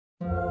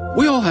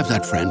We all have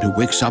that friend who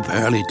wakes up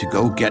early to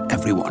go get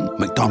everyone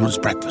McDonald's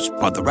breakfast,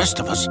 while the rest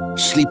of us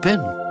sleep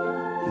in.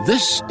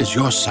 This is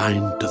your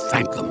sign to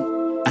thank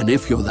them. And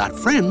if you're that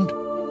friend,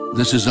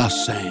 this is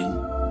us saying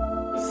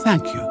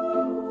thank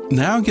you.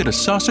 Now get a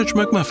sausage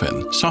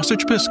McMuffin,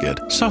 sausage biscuit,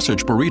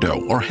 sausage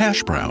burrito, or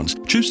hash browns.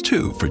 Choose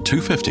 2 for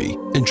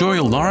 $2.50. Enjoy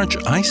a large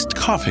iced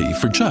coffee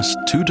for just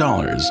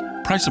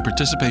 $2. Price and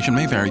participation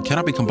may vary.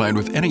 Cannot be combined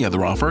with any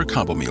other offer or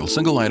combo meal.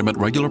 Single item at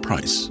regular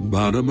price.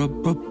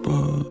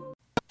 Ba-da-ba-ba-ba.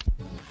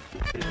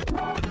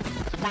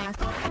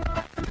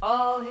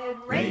 All Hit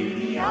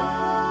Radio.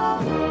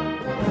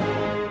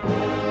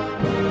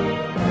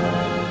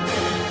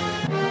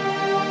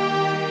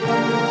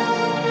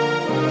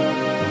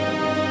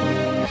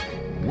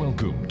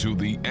 Welcome to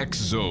the X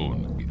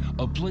Zone,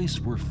 a place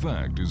where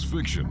fact is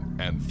fiction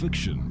and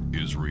fiction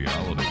is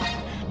reality.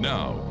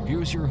 Now,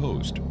 here's your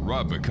host,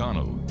 Rob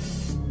McConnell.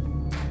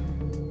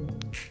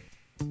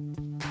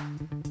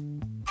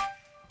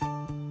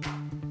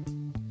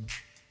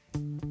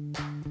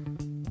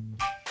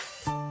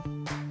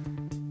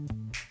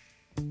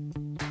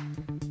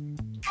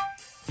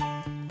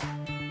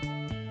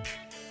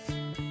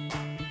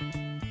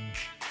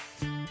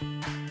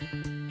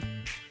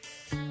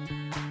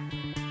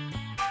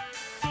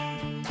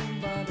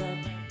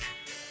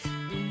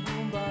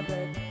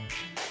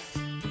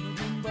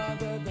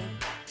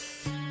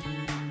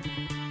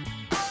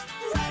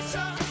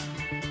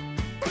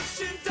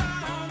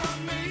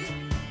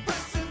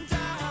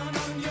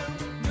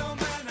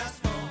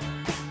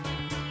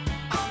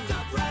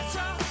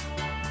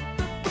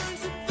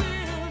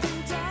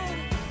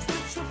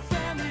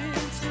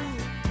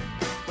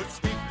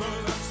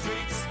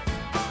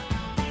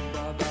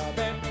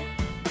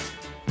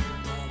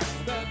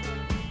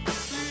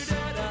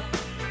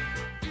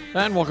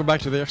 And welcome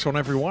back to the X Zone,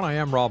 everyone. I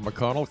am Rob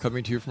McConnell,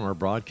 coming to you from our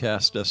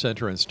broadcast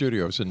center and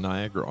studios in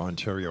Niagara,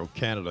 Ontario,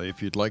 Canada.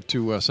 If you'd like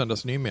to send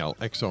us an email,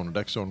 xzone at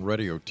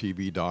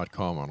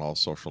xzoneradiotv.com, on all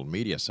social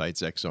media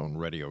sites, Xzone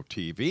Radio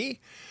TV.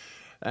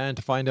 And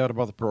to find out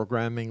about the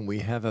programming we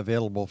have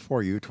available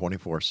for you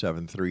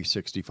 24/7,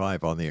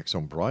 365 on the X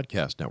Zone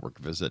Broadcast Network,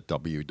 visit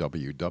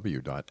www.xzbn.net.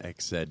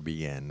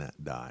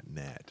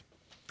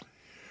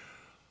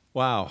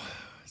 Wow,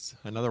 it's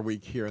another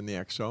week here in the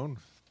X Zone.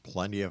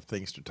 Plenty of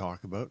things to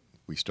talk about.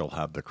 We still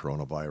have the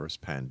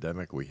coronavirus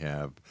pandemic. We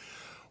have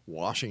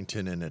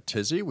Washington in a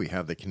tizzy. We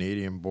have the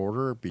Canadian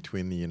border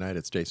between the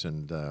United States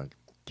and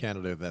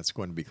Canada that's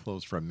going to be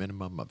closed for a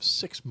minimum of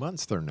 6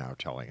 months, they're now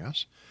telling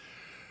us.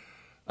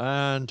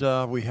 And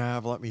we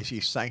have,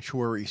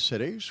 sanctuary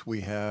cities.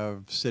 We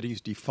have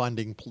cities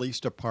defunding police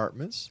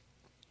departments.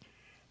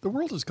 The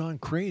world has gone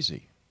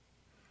crazy.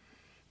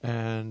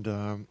 And,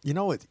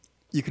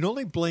 you can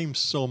only blame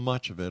so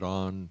much of it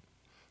on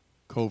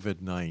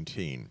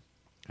COVID-19.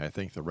 I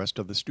think the rest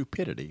of the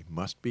stupidity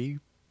must be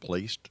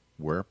placed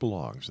where it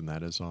belongs, and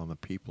that is on the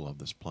people of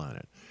this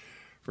planet.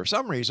 For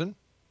some reason,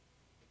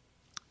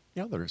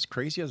 they're as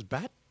crazy as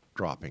bat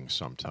droppings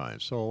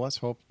sometimes. So let's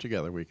hope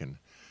together we can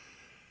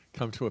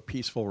come to a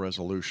peaceful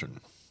resolution.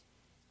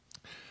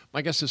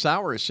 My guest this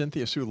hour is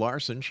Cynthia Sue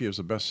Larson. She is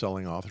a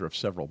best-selling author of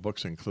several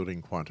books,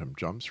 including Quantum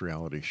Jumps,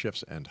 Reality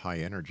Shifts, and High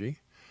Energy.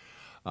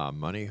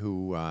 Money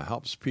who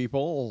helps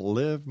people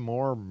live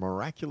more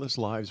miraculous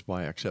lives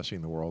by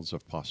accessing the worlds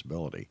of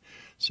possibility.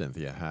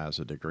 Cynthia has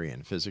a degree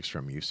in physics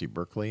from UC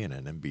Berkeley and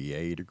an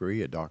MBA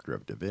degree, a Doctor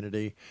of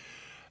Divinity,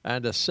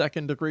 and a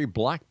second degree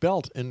black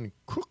belt in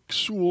Kuk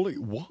Sul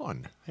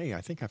Wan. Hey,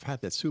 I think I've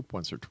had that soup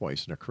once or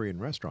twice in a Korean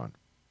restaurant.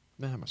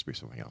 That must be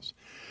something else.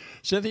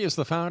 Cynthia is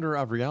the founder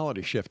of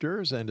Reality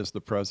Shifters and is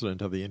the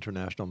president of the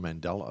International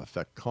Mandela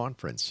Effect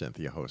Conference.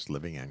 Cynthia hosts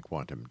Living and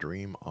Quantum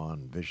Dream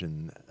on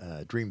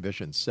Dream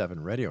Vision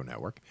 7 radio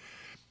network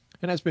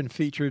and has been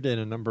featured in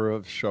a number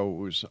of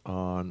shows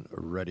on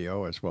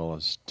radio as well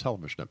as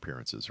television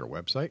appearances. Her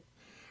website,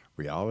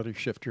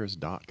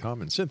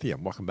 realityshifters.com. And Cynthia,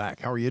 welcome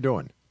back. How are you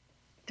doing?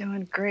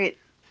 Doing great.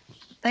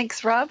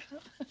 Thanks, Rob.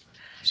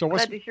 So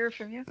glad to hear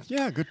from you.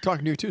 Yeah, good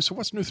talking to you, too. So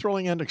what's new,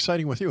 thrilling, and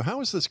exciting with you?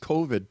 How is this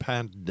COVID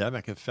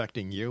pandemic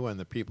affecting you and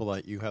the people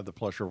that you have the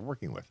pleasure of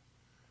working with?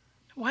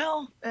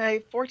 Well,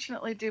 I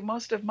fortunately do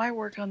most of my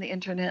work on the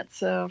internet.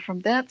 So from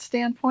that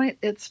standpoint,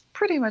 it's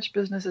pretty much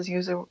business as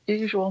usual.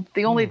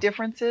 The only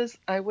difference is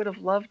I would have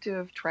loved to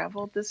have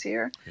traveled this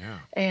year. Yeah.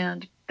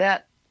 And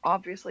that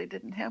obviously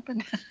didn't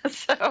happen.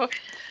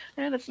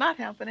 And it's not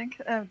happening.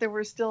 There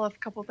were still a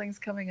couple things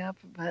coming up,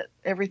 but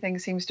everything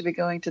seems to be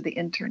going to the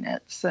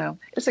internet. So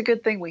it's a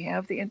good thing we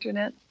have the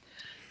internet.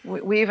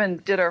 We even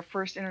did our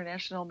first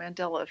International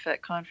Mandela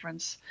Effect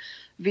Conference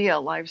via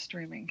live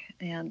streaming,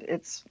 and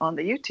it's on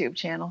the YouTube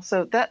channel.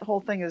 So that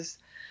whole thing is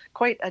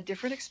quite a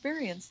different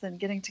experience than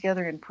getting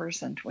together in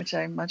person, which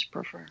I much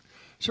prefer.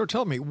 So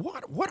tell me,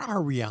 what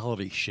are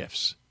reality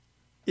shifts?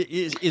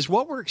 Is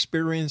what we're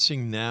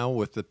experiencing now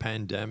with the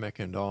pandemic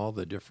and all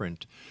the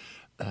different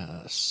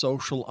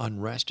social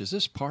unrest, is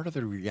this part of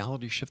the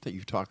reality shift that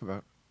you talk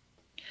about?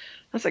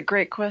 That's a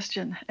great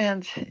question.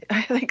 And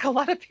I think a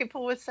lot of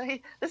people would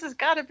say this has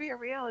got to be a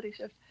reality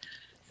shift.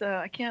 so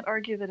I can't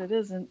argue that it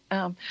isn't.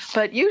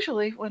 But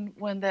usually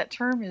when that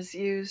term is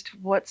used,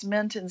 what's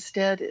meant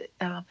instead,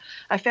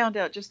 I found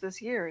out just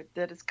this year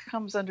that it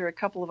comes under a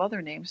couple of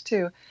other names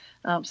too,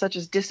 such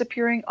as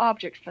disappearing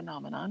object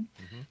phenomenon.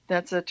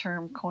 That's a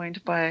term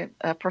coined by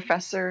a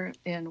professor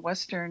in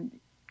Western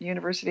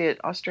University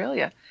at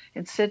Australia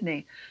in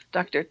Sydney,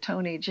 Dr.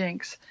 Tony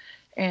Jinks,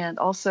 and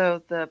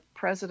also the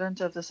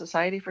president of the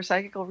Society for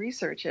Psychical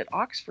Research at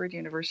Oxford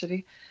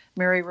University,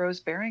 Mary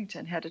Rose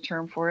Barrington, had a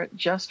term for it,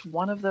 just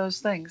one of those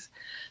things.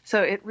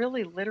 So it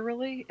really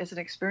literally is an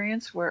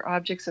experience where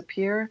objects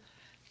appear,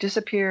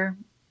 disappear,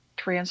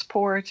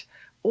 transport,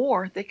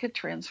 or they could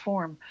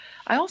transform.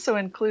 I also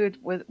include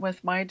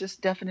with my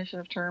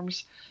definition of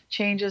terms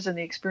changes in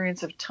the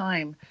experience of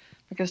time,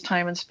 because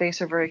time and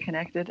space are very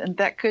connected, and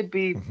that could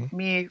be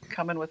me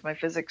coming with my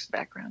physics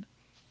background.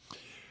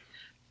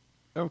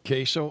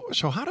 Okay, so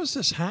how does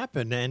this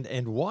happen,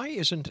 and why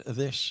isn't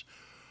this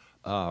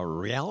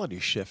reality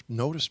shift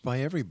noticed by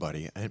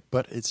everybody,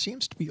 but it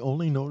seems to be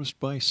only noticed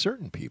by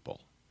certain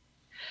people?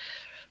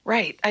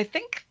 Right. I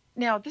think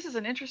now this is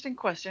an interesting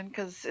question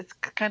because it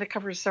kind of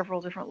covers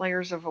several different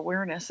layers of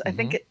awareness. I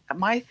think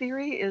my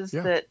theory is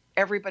that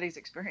everybody's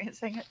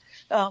experiencing it.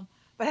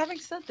 But having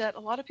said that, a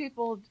lot of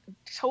people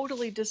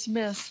totally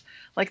dismiss,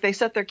 like they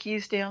set their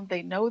keys down,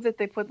 they know that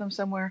they put them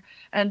somewhere,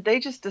 and they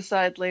just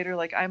decide later,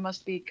 like, I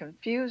must be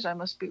confused, I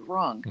must be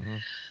wrong.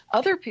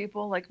 Other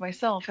people, like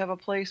myself, have a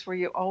place where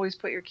you always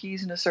put your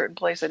keys in a certain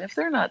place, and if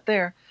they're not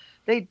there,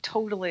 they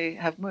totally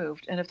have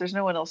moved. And if there's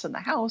no one else in the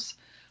house,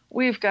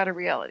 we've got a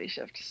reality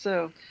shift.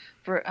 So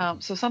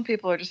so some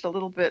people are just a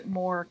little bit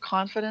more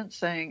confident,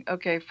 saying,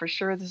 okay, for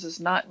sure, this is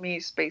not me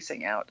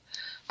spacing out.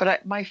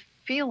 But my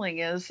feeling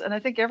is, and I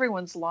think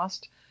everyone's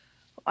lost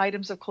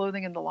items of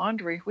clothing in the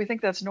laundry. We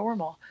think that's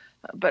normal.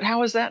 But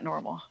how is that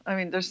normal? I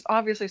mean, there's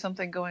obviously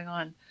something going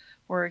on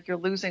where you're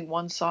losing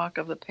one sock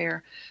of the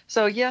pair.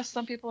 So yes,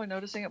 some people are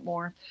noticing it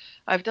more.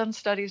 I've done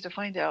studies to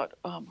find out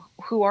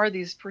who are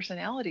these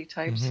personality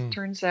types.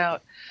 Turns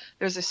out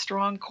there's a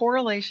strong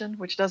correlation,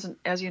 which doesn't,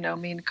 as you know,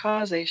 mean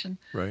causation,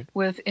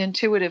 with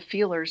intuitive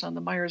feelers on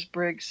the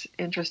Myers-Briggs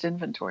interest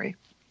inventory.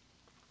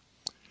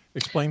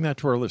 Explain that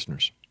to our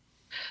listeners.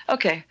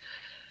 Okay.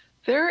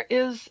 There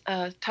is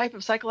a type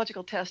of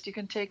psychological test you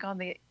can take on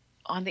the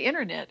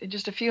internet in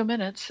just a few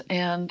minutes,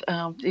 and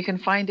you can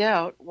find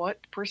out what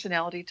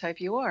personality type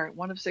you are,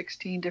 one of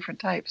 16 different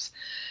types.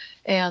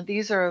 And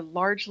these are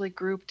largely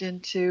grouped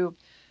into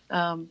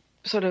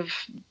sort of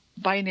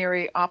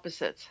binary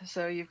opposites.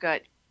 So you've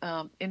got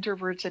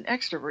introverts and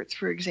extroverts,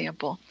 for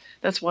example.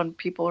 That's one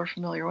people are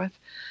familiar with.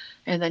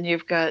 And then you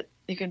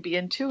can be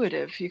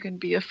intuitive, you can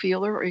be a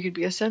feeler, or you can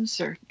be a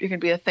sensor, you can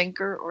be a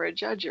thinker or a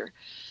judger.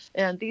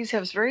 And these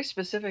have very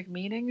specific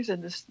meanings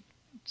in this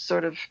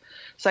sort of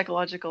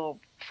psychological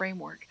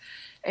framework.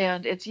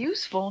 And it's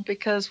useful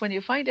because when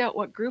you find out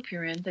what group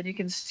you're in, then you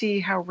can see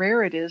how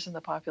rare it is in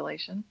the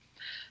population.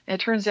 And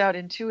it turns out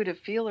intuitive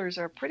feelers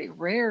are a pretty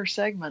rare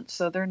segment,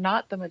 so they're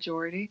not the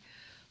majority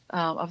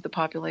of the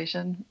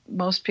population.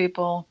 Most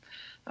people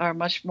are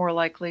much more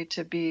likely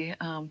to be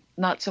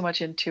not so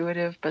much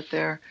intuitive, but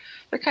they're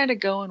kind of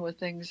going with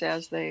things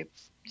as they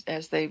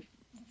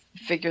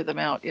figure them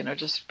out,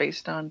 just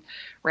based on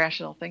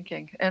rational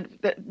thinking. And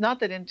not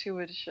that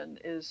intuition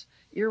is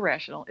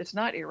irrational. It's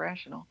not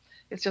irrational.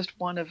 It's just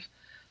one of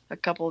a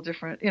couple of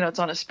different, it's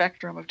on a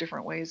spectrum of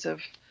different ways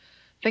of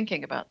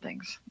thinking about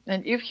things.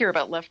 And you hear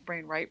about left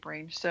brain, right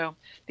brain. So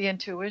the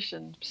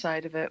intuition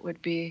side of it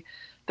would be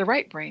the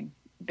right brain,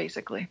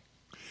 basically.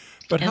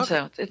 But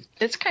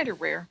it's kind of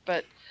rare,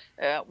 but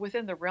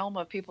within the realm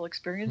of people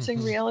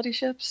experiencing reality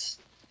shifts,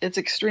 it's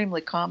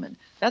extremely common.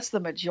 That's the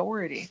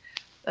majority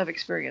of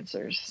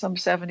experiencers. Some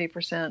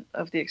 70%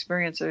 of the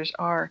experiencers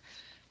are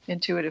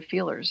intuitive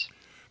feelers.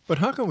 But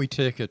how can we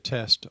take a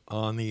test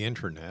on the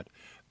internet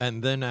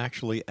and then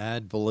actually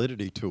add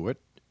validity to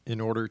it in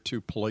order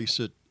to place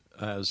it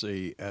as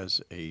a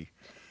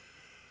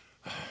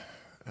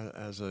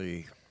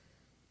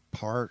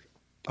part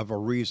of a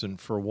reason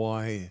for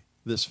why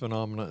this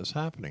phenomena is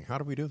happening? How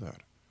do we do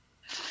that?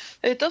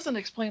 It doesn't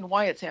explain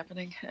why it's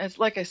happening.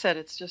 Like I said,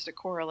 it's just a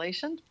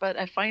correlation, but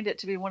I find it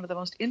to be one of the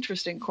most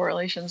interesting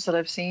correlations that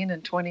I've seen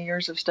in 20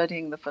 years of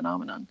studying the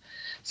phenomenon.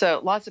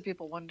 So lots of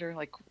people wonder,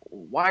 like,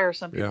 why are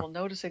some people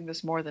noticing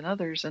this more than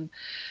others? And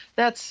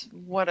that's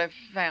what I've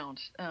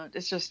found.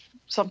 It's just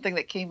something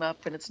that came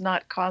up, and it's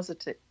not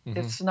causative.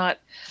 It's not,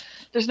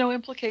 there's no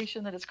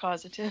implication that it's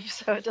causative.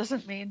 So it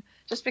doesn't mean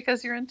just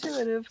because you're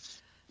intuitive,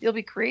 you'll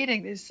be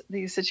creating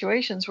these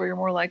situations where you're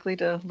more likely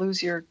to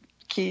lose your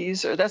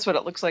keys, or that's what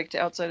it looks like to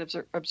outside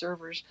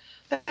observers.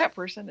 That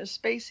person is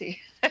spacey.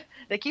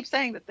 They keep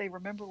saying that they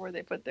remember where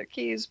they put their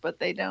keys, but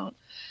they don't.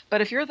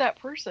 But if you're that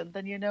person,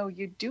 then you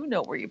do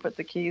know where you put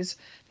the keys.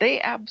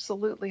 They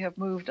absolutely have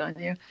moved on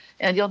you.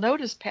 And you'll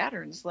notice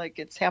patterns, like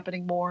it's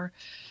happening more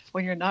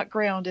when you're not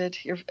grounded.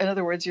 In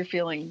other words, you're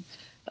feeling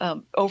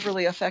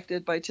overly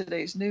affected by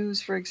today's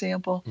news, for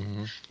example,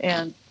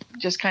 and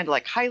just kind of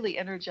like highly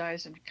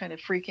energized and kind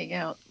of freaking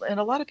out. And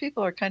a lot of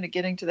people are kind of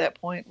getting to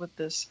that point with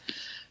this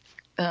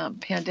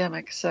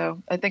pandemic.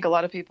 So I think a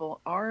lot of people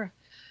are,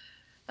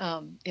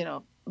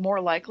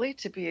 more likely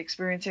to be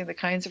experiencing the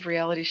kinds of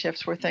reality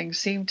shifts where things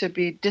seem to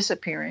be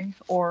disappearing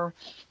or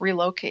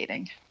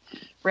relocating,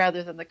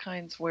 rather than the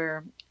kinds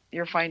where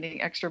you're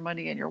finding extra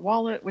money in your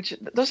wallet, which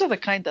those are the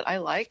kind that I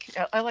like.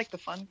 I like the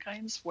fun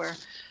kinds where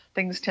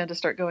things tend to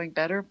start going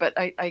better, but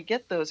I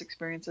get those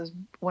experiences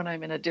when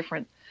I'm in a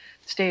different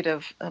state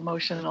of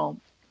emotional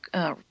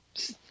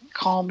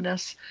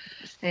calmness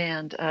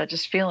and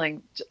just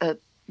feeling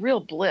real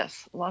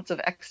bliss, lots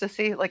of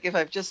ecstasy. Like if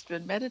I've just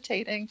been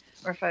meditating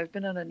or if I've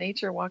been on a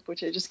nature walk,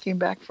 which I just came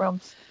back from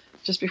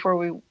just before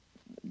we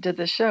did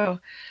the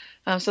show.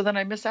 So then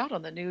I miss out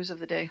on the news of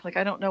the day. Like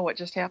I don't know what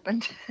just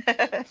happened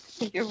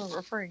you were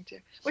referring to,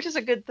 which is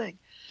a good thing.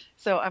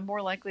 So I'm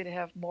more likely to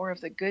have more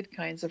of the good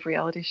kinds of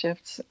reality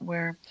shifts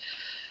where,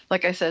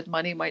 like I said,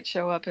 money might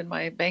show up in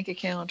my bank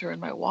account or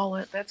in my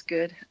wallet. That's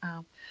good.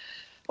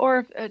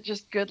 Or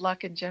just good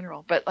luck in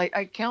general. But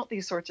I count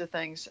these sorts of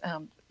things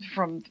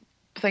from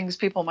things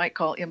people might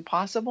call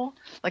impossible,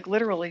 like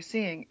literally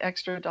seeing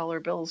extra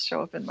dollar bills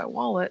show up in my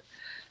wallet.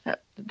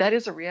 That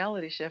is a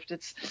reality shift.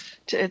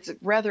 It's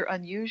rather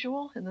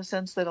unusual in the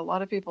sense that a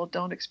lot of people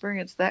don't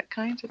experience that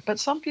kind, but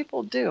some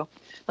people do.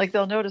 Like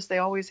they'll notice they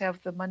always have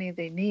the money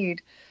they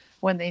need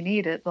when they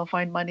need it. They'll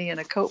find money in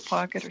a coat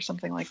pocket or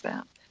something like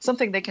that,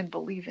 something they can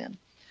believe in.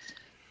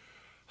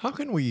 How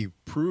can we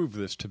prove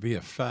this to be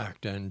a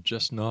fact and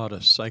just not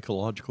a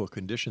psychological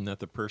condition that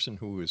the person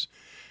who is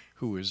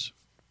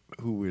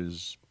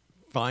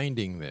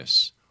finding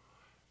this,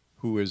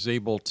 who is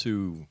able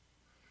to,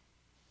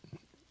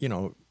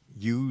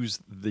 use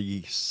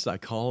the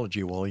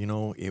psychology, well,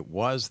 it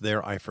was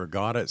there, I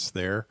forgot it's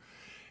there,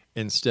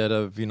 instead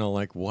of,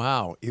 like,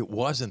 wow, it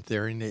wasn't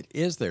there and it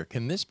is there.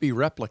 Can this be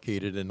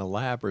replicated in a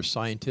lab or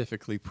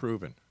scientifically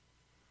proven?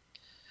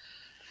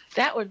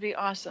 That would be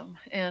awesome.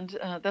 And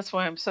that's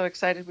why I'm so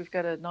excited. We've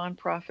got a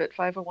nonprofit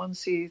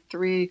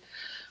 501c3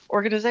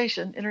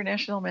 organization,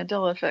 International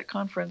Mandela Effect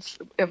Conference,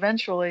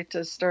 eventually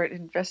to start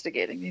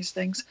investigating these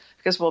things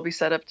because we'll be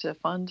set up to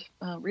fund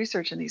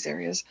research in these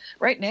areas.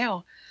 Right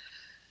now,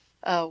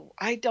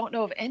 I don't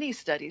know of any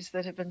studies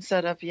that have been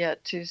set up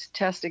yet to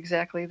test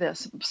exactly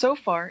this. So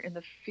far in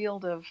the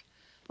field of,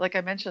 like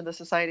I mentioned, the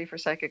Society for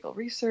Psychical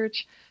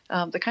Research,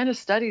 the kind of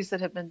studies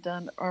that have been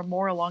done are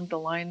more along the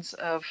lines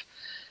of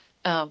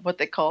what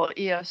they call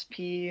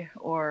ESP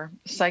or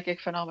psychic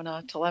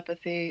phenomena,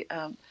 telepathy,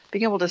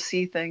 being able to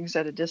see things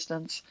at a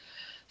distance.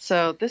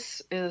 So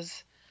this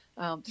is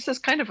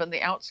kind of on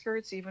the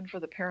outskirts, even for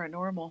the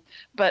paranormal,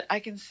 but I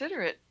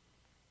consider it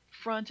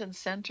front and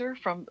center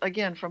from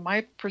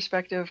my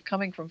perspective,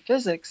 coming from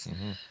physics.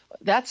 Mm-hmm.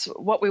 That's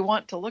what we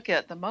want to look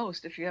at the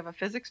most. If you have a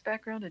physics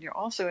background and you're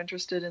also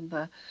interested in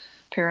the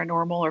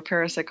paranormal or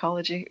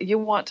parapsychology, you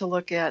want to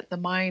look at the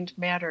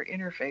mind-matter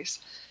interface.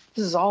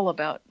 This is all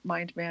about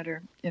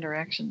mind-matter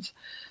interactions.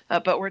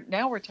 But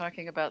we're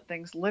talking about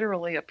things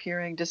literally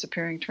appearing,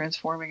 disappearing,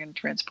 transforming, and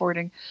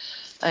transporting.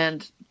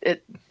 And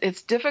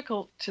it's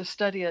difficult to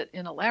study it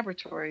in a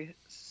laboratory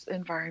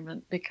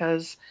environment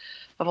because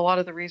of a lot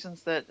of the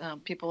reasons that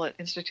people at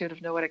Institute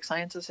of Noetic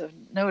Sciences have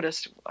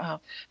noticed.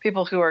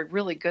 People who are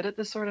really good at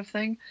this sort of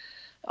thing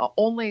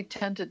only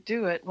tend to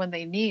do it when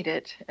they need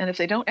it. And if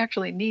they don't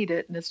actually need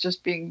it and it's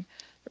just being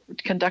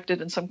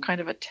conducted in some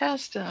kind of a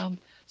test,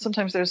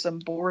 sometimes there's some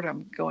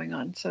boredom going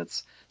on. So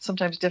it's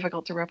sometimes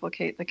difficult to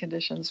replicate the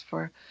conditions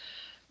for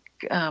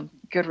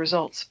good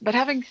results. But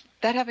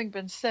having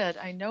been said,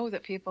 I know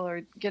that people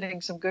are getting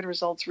some good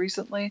results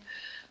recently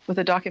with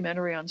a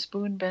documentary on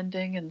spoon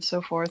bending and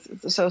so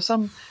forth. So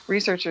some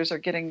researchers are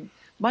getting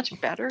much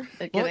better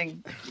at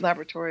getting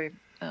laboratory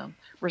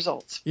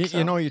results.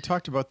 You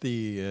talked about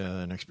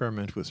an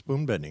experiment with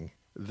spoon bending.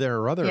 There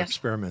are other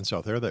experiments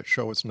out there that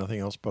show it's nothing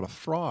else but a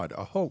fraud,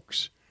 a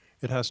hoax.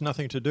 It has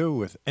nothing to do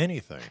with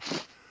anything.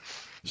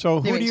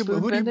 So who do you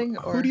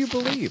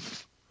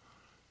believe?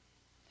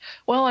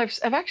 Well, I've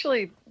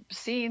actually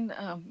seen.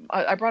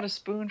 I brought a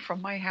spoon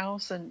from my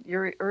house, and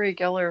Uri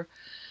Geller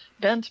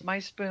bent my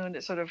spoon.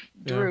 It sort of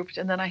drooped,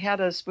 and then I had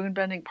a spoon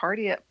bending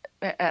party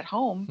at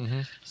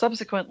home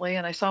subsequently,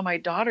 and I saw my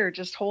daughter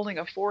just holding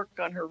a fork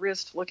on her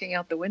wrist, looking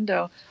out the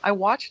window. I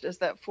watched as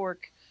that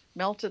fork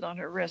melted on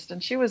her wrist,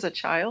 and she was a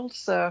child,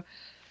 so.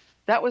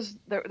 That was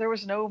there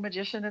was no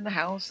magician in the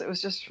house. It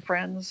was just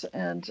friends,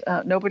 and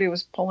nobody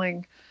was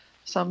pulling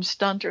some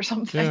stunt or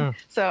something. Yeah.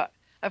 So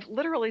I've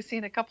literally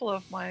seen a couple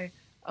of my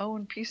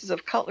own pieces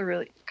of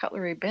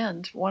cutlery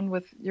bend, one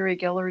with Uri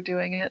Geller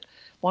doing it,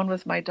 one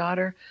with my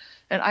daughter.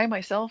 And I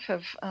myself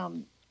have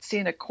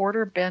seen a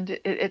quarter bend.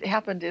 It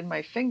happened in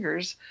my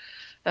fingers.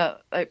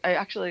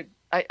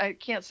 I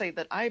can't say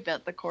that I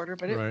bent the quarter,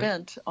 but it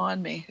bent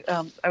on me.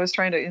 I was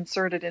trying to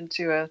insert it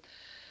into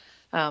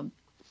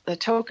a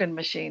token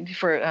machine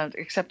for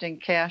accepting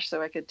cash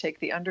so I could take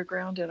the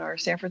underground in our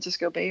San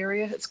Francisco Bay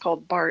Area. It's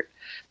called BART.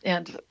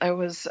 And I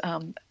was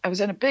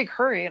in a big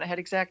hurry and I had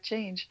exact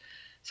change.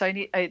 So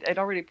I'd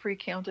already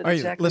pre-counted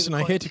exactly. Listen,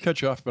 I hate to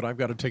cut you off, but I've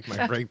got to take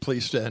my break.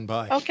 Please stand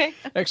by. Okay.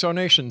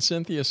 Exonation,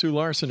 Cynthia Sue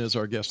Larson is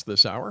our guest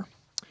this hour.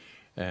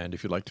 And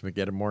if you'd like to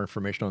get more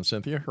information on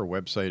Cynthia, her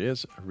website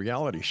is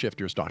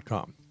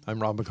realityshifters.com.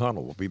 I'm Rob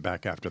McConnell. We'll be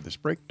back after this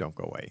break. Don't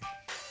go away.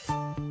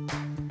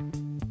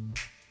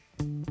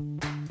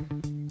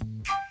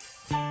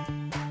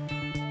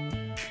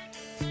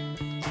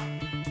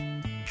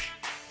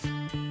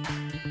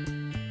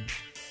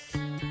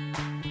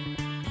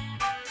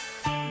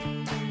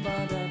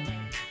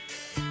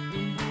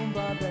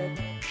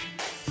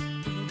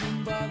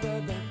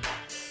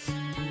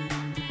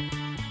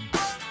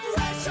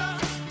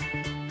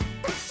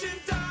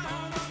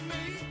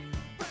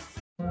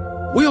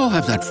 We all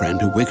have that friend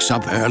who wakes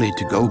up early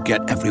to go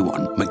get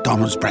everyone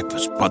McDonald's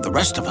breakfast, while the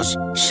rest of us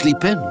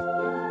sleep in.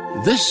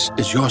 This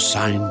is your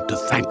sign to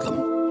thank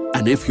them.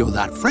 And if you're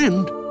that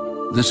friend,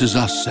 this is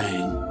us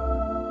saying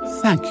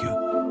thank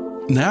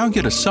you. Now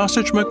get a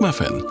sausage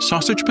McMuffin,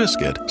 sausage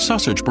biscuit,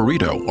 sausage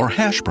burrito, or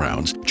hash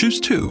browns. Choose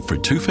 2 for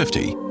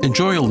 $2.50.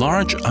 Enjoy a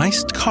large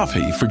iced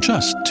coffee for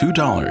just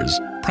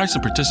 $2. Price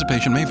and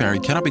participation may vary.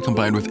 Cannot be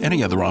combined with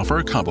any other offer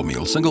or combo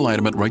meal. Single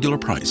item at regular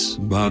price.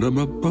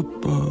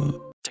 Ba-da-ba-ba-ba.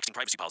 Texting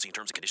privacy policy and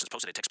terms and conditions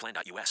posted at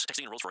textplan.us.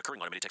 Texting enrolls for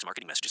recurring automated text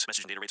marketing messages.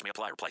 Message and data rates may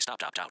apply. Reply stop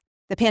to opt out.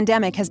 The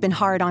pandemic has been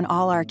hard on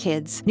all our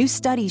kids. New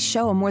studies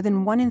show more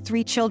than 1 in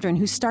 3 children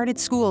who started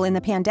school in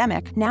the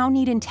pandemic now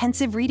need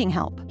intensive reading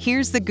help.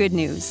 Here's the good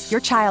news. Your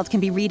child can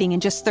be reading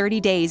in just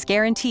 30 days,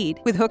 guaranteed,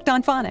 with Hooked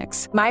on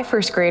Phonics. My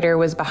first grader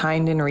was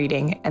behind in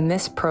reading, and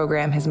this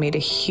program has made a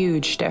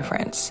huge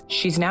difference.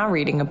 She's now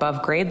reading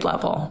above grade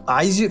level.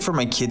 I use it for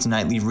my kids'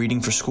 nightly reading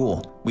for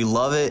school. We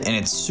love it, and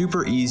it's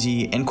super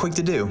easy and quick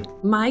to do.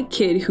 My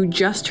kid, who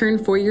just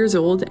turned 4 years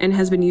old and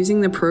has been using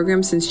the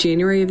program since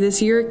January of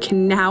this year,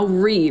 can now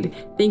read.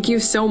 Thank you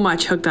so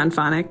much, Hooked on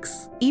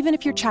Phonics. Even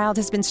if your child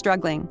has been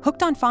struggling,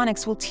 Hooked on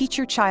Phonics will teach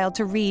your child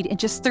to read in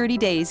just 30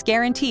 days,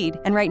 guaranteed.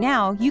 And right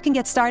now, you can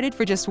get started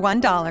for just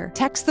 $1.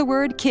 Text the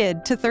word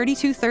KID to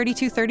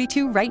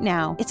 323232 right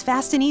now. It's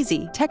fast and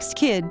easy. Text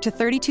KID to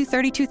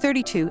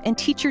 323232 and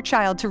teach your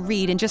child to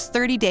read in just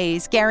 30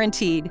 days,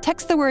 guaranteed.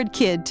 Text the word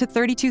KID to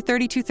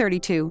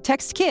 323232.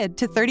 Text KID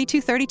to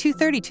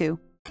 323232.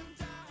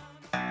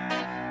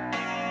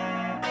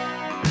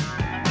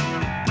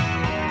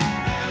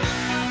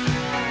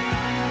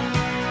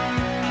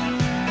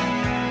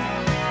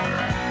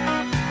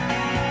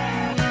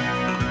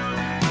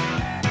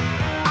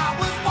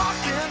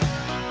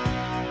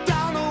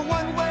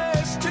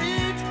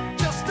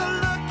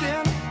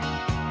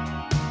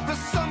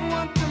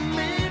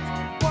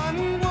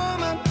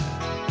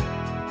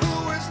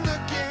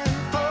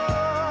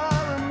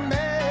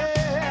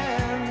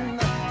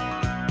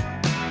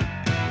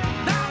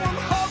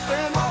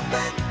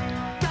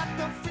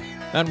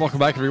 And welcome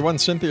back, everyone.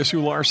 Cynthia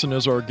Sue Larson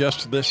is our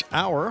guest this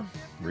hour,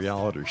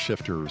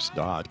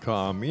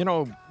 realityshifters.com. You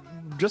know,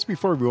 just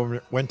before we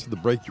went to the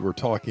break, you were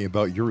talking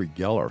about Uri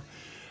Geller.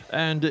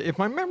 And if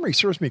my memory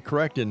serves me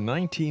correct, in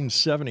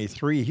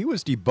 1973, he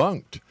was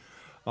debunked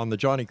on the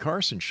Johnny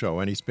Carson show,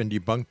 and he's been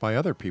debunked by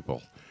other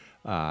people.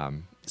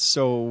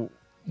 So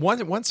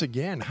once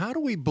again, how do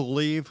we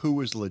believe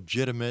who is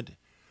legitimate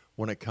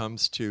when it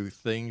comes to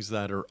things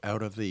that are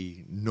out of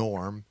the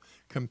norm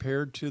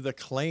compared to the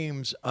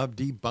claims of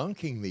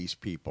debunking these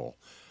people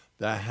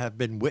that have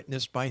been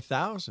witnessed by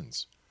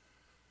thousands?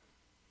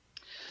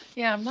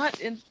 Yeah,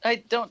 I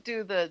don't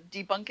do the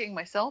debunking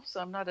myself, so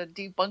I'm not a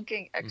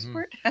debunking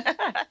expert,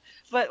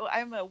 but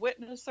I'm a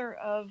witnesser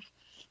of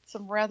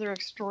some rather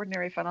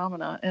extraordinary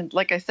phenomena. And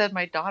like I said,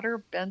 my daughter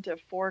bent a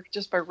fork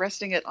just by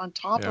resting it on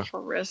top of her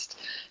wrist.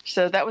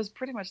 So that was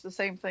pretty much the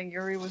same thing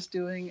Uri was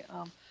doing.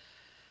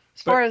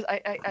 As far as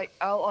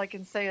all I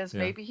can say is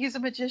maybe he's a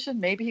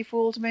magician, maybe he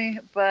fooled me,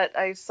 but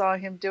I saw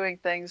him doing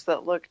things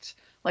that looked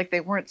like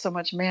they weren't so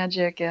much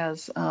magic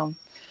as,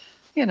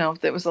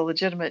 that was a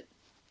legitimate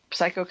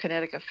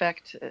psychokinetic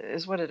effect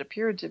is what it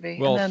appeared to be.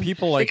 Well, and then,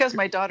 people like... because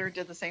my daughter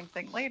did the same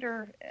thing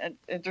later, and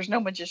there's no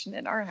magician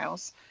in our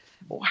house,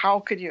 well, how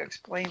could you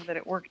explain that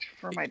it worked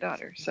for my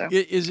daughter? So,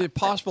 is it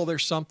possible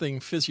there's something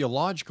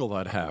physiological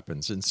that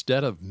happens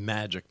instead of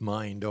magic,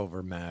 mind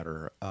over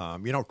matter?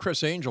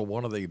 Chris Angel,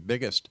 one of the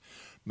biggest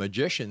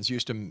magicians,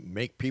 used to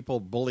make people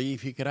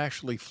believe he could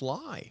actually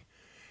fly,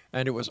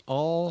 and it was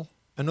all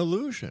an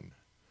illusion.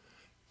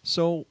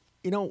 So,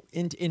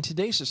 in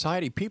today's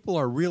society, people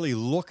are really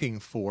looking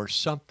for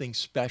something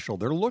special.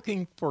 They're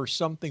looking for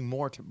something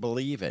more to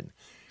believe in.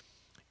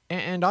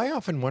 And I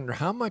often wonder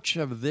how much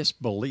of this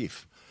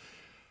belief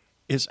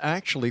is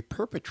actually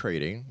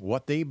perpetrating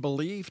what they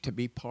believe to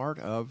be part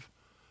of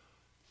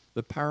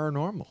the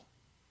paranormal.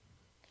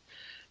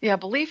 Yeah,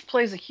 belief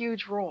plays a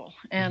huge role,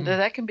 and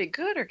that can be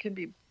good or can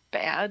be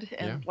bad.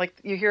 And like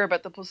you hear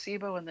about the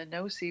placebo and the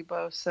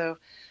nocebo, so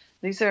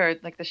these are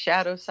like the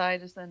shadow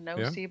side is the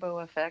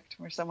nocebo effect,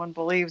 where someone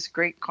believes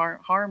great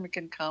harm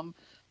can come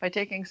by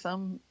taking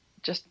some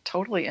just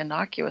totally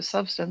innocuous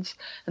substance,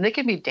 and they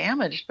can be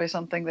damaged by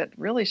something that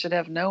really should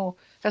have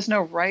has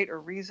no right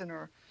or reason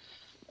or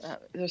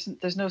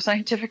there's no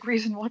scientific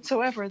reason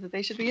whatsoever that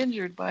they should be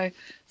injured by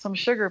some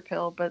sugar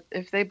pill. But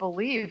if they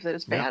believe that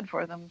it's bad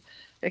for them,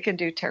 it can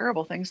do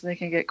terrible things and they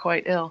can get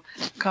quite ill.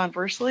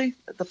 Conversely,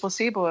 the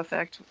placebo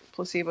effect,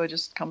 placebo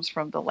just comes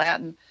from the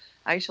Latin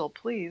I shall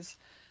please.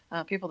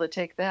 People that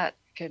take that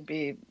can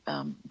be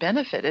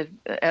benefited,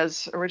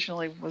 as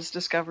originally was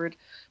discovered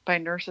by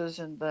nurses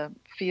in the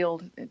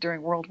field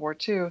during World War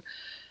II.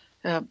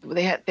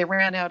 They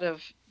ran out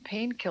of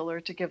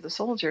painkiller to give the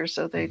soldiers,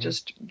 so they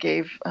just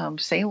gave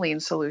saline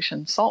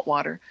solution, salt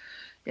water,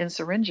 in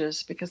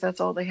syringes because that's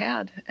all they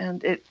had,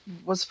 and it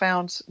was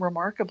found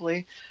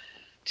remarkably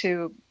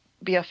to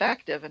be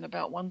effective in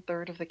about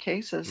 1/3 of the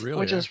cases,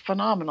 which is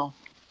phenomenal.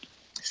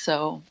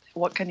 So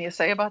what can you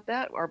say about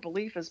that? Our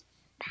belief is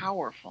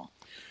powerful,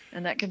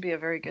 and that can be a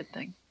very good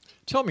thing.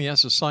 Tell me,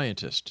 as a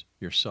scientist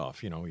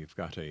yourself, you've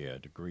got a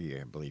degree,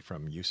 I believe,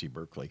 from UC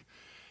Berkeley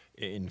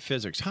in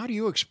physics. How do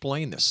you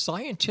explain this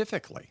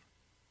scientifically?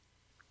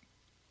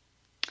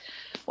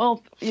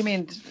 Well, you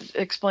mean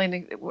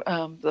explaining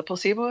the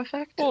placebo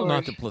effect? Well,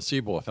 not the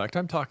placebo effect.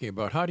 I'm talking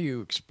about, how do you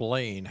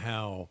explain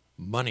how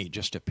money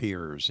just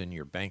appears in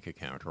your bank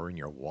account or in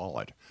your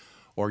wallet,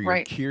 or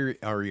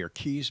your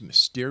keys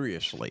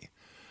mysteriously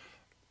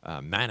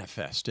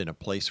manifest in a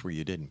place where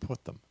you didn't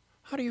put them?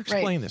 How do you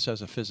explain this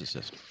as a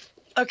physicist?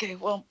 Okay,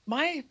 well,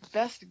 my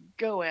best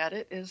go at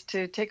it is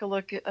to take a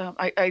look at,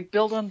 I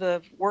build on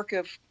the work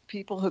of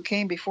people who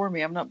came before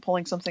me. I'm not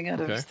pulling something out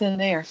of thin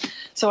air.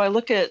 So I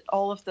look at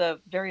all of the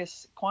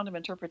various quantum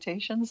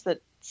interpretations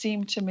that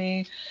seem to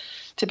me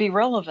to be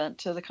relevant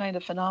to the kind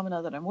of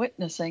phenomena that I'm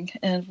witnessing.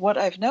 And what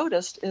I've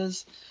noticed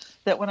is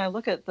that when I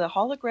look at the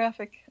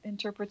holographic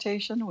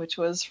interpretation, which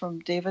was from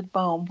David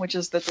Bohm, which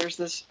is that there's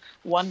this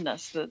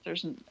oneness, that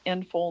there's an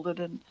enfolded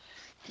and,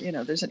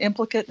 there's an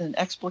implicate and an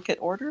explicate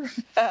order,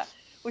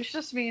 which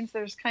just means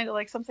there's kind of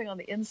like something on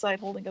the inside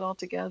holding it all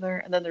together,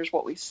 and then there's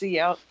what we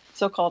see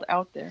so-called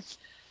out there.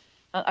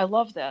 I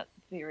love that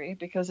theory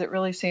because it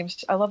really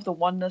I love the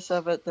oneness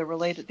of it, the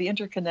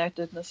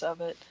interconnectedness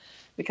of it,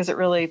 because it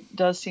really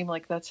does seem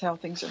like that's how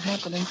things are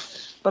happening.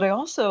 But I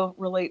also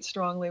relate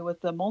strongly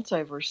with the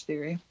multiverse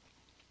theory.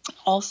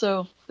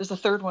 Also, there's a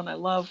third one I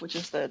love, which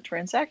is the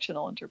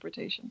transactional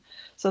interpretation.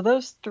 So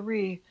those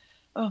three.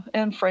 Oh,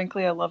 and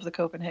frankly, I love the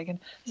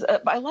Copenhagen.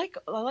 I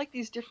like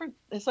these different.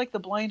 It's like the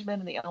blind man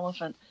and the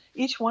elephant.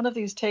 Each one of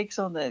these takes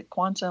on the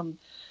quantum,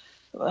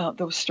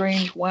 the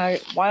strange,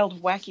 wild,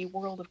 wacky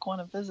world of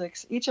quantum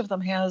physics. Each of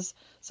them has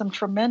some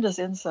tremendous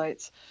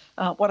insights.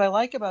 What I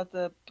like about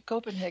the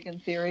Copenhagen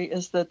theory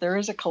is that there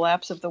is a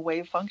collapse of the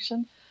wave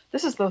function.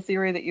 This is the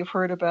theory that you've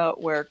heard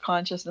about, where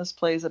consciousness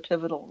plays a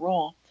pivotal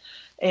role.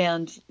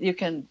 And you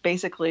can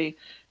basically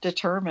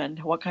determine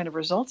what kind of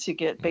results you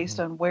get based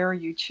on where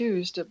you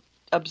choose to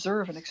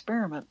observe and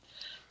experiment.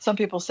 Some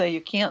people say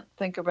you can't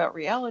think about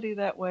reality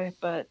that way,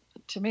 but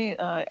to me,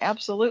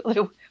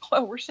 absolutely.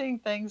 Well, we're seeing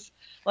things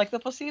like the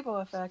placebo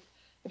effect.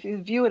 If you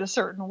view it a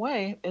certain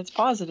way, it's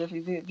positive.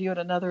 If you view it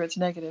another, it's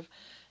negative.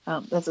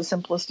 That's a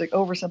simplistic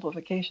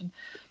oversimplification.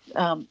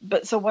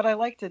 But so what I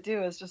like to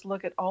do is just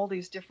look at all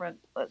these different,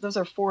 those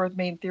are 4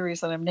 main theories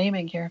that I'm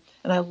naming here,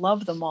 and I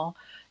love them all,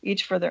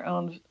 each for their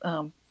own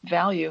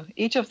value.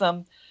 Each of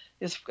them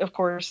is, of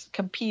course,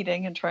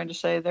 competing and trying to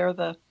say they're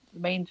the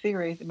main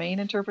theory, the main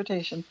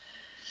interpretation.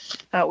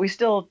 We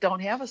still don't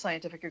have a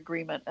scientific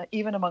agreement,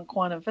 even among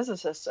quantum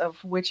physicists, of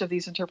which of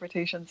these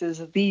interpretations is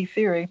the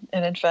theory.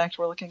 And in fact,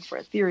 we're looking for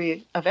a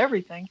theory of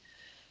everything,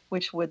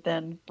 which would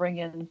then bring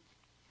in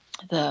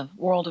the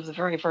world of the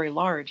very, very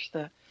large,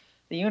 the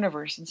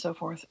universe and so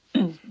forth.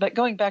 But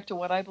going back to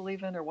what I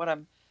believe in, or what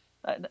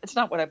it's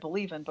not what I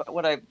believe in, but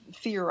what I'm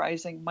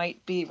theorizing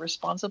might be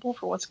responsible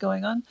for what's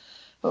going on.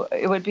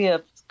 It would be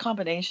a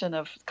combination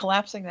of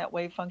collapsing that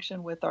wave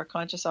function with our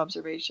conscious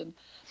observation,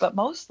 but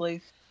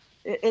mostly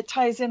it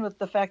ties in with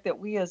the fact that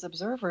we as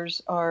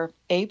observers are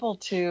able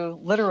to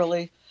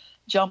literally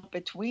jump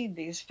between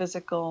these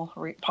physical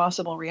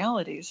possible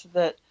realities,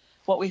 that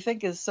what we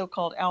think is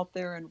so-called out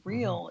there and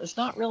real is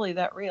not really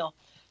that real.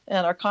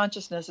 And our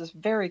consciousness is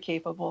very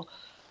capable,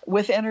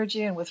 with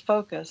energy and with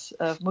focus,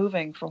 of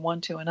moving from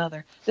one to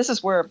another. This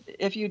is where,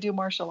 if you do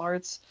martial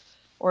arts,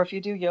 or if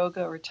you do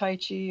yoga or Tai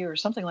Chi or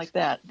something like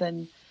that,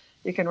 then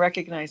you can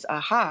recognize,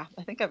 aha,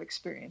 I think I've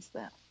experienced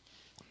that.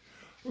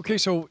 Okay,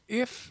 so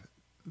if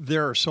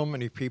there are so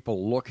many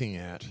people looking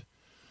at,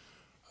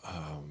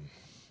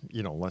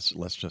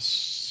 let's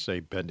just say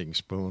bending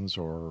spoons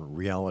or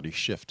reality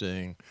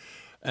shifting,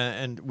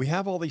 and we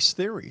have all these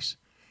theories.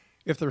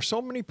 If there are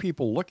so many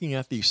people looking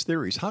at these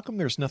theories, how come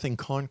there's nothing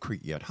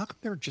concrete yet? How come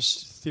they're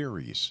just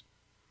theories?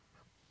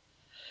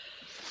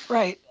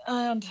 Right,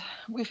 and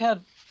we've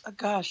had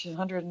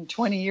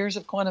 120 years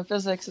of quantum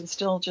physics and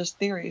still just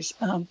theories.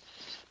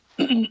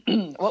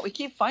 What we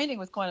keep finding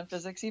with quantum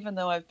physics, even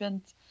though I've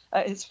been,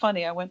 it's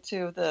funny, I went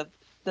to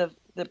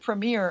the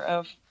premiere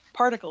of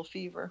Particle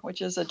Fever,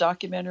 which is a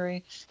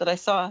documentary that I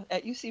saw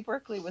at UC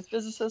Berkeley with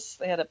physicists.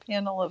 They had a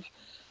panel of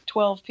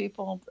 12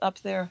 people up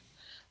there,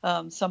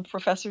 some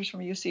professors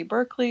from UC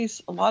Berkeley.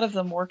 A lot of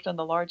them worked on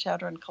the Large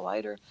Hadron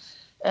Collider.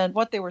 And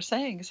what they were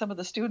saying, some of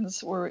the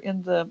students were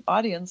in the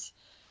audience,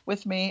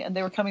 with me, and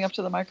they were coming up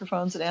to the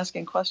microphones and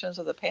asking questions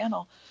of the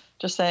panel,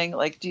 just saying,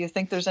 like, do you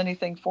think there's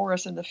anything for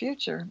us in the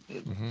future?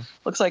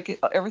 Looks like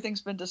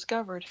everything's been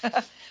discovered.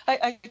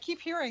 I keep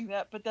hearing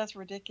that, but that's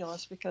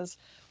ridiculous, because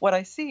what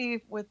I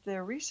see with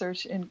their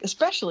research,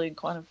 especially in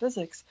quantum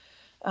physics,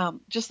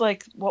 just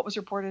like what was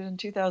reported in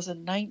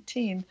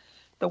 2019,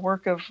 the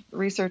work of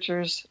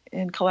researchers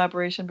in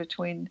collaboration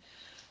between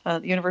the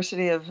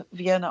University of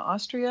Vienna,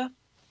 Austria,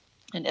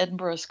 and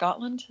Edinburgh,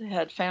 Scotland,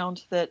 had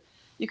found that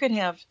you can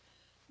have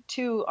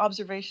two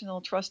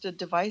observational trusted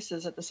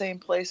devices at the same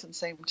place and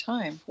same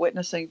time,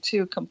 witnessing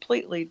two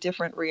completely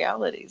different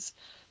realities.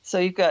 So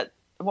you've got,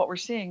 what we're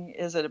seeing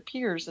is it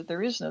appears that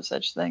there is no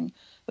such thing,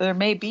 there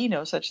may be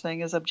no such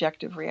thing as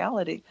objective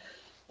reality,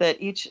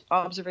 that each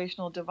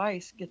observational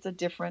device gets a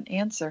different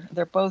answer.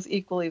 They're both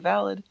equally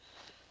valid.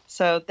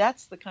 So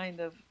that's the kind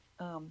of,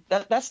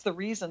 that's the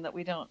reason that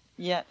we don't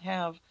yet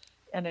have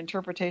an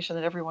interpretation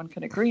that everyone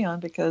can agree on,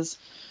 because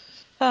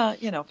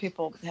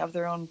people have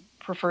their own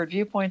preferred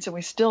viewpoints, and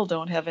we still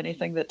don't have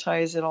anything that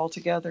ties it all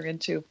together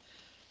into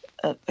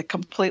a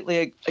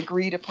completely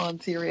agreed upon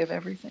theory of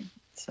everything.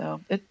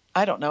 So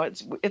I don't know.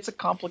 It's a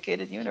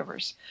complicated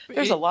universe.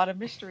 There's a lot of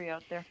mystery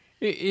out there.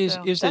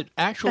 Is it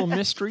actual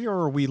mystery, or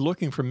are we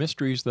looking for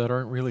mysteries that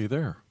aren't really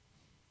there?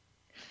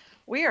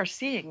 We are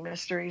seeing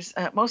mysteries.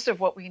 Most of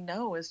what we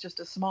know is just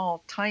a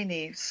small,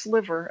 tiny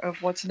sliver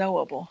of what's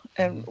knowable,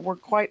 and we're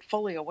quite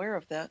fully aware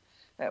of that.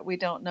 We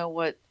don't know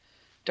what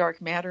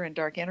dark matter and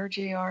dark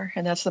energy are,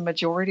 and that's the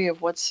majority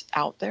of what's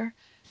out there.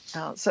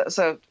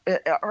 So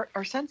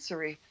our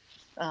sensory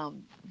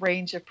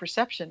range of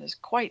perception is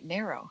quite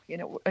narrow.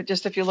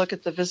 Just if you look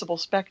at the visible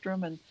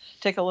spectrum and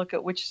take a look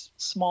at which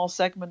small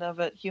segment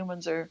of it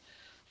humans are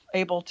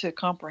able to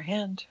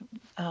comprehend,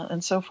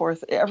 and so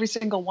forth, every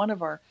single one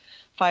of our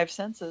five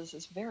senses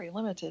is very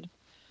limited.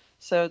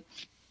 So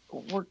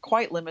we're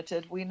quite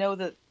limited. We know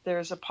that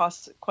there's a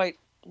quite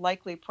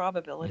likely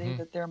probability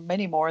that there are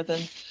many more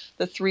than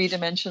the 3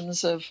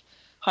 dimensions of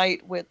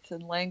height, width,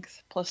 and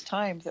length plus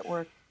time that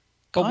we're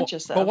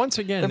conscious of. But once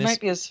again,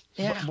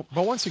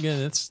 But once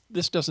again,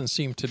 this doesn't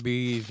seem to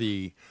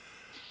be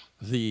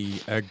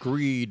the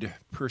agreed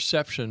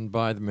perception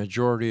by the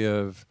majority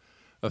of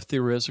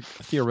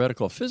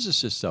theoretical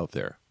physicists out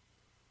there.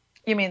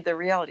 You mean the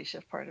reality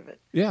shift part of it?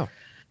 Yeah.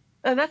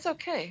 And that's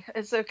okay.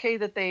 It's okay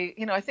that they,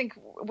 I think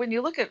when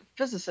you look at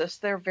physicists,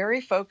 they're very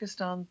focused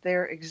on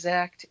their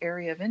exact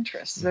area of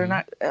interest. They're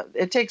not,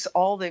 it takes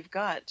all they've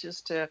got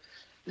just to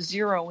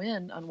zero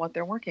in on what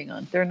they're working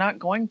on. They're not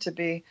going to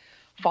be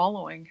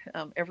following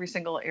every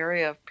single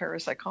area of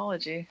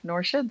parapsychology,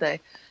 nor should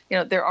they.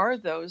 There are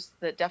those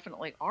that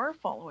definitely are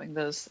following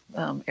those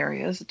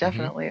areas,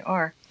 definitely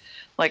are.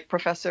 Like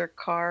Professor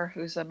Carr,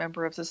 who's a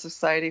member of the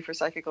Society for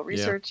Psychical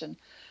Research, and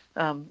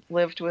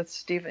lived with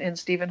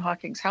Stephen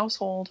Hawking's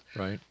household,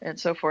 right, and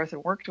so forth,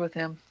 and worked with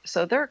him.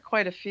 So there are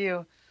quite a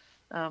few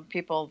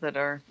people that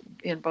are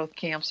in both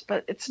camps,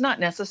 but it's not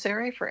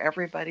necessary for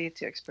everybody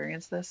to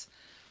experience this.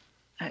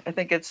 I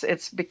think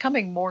it's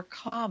becoming more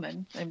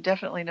common. I'm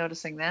definitely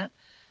noticing that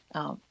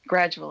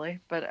gradually,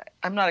 but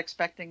I'm not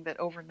expecting that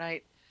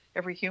overnight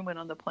every human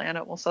on the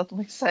planet will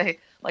suddenly say,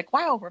 like,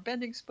 wow, we're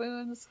bending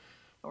spoons,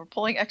 or we're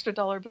pulling extra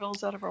dollar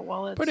bills out of our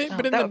wallets. But in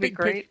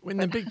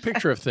the big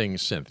picture of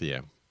things,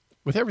 Cynthia,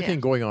 with everything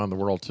going on in the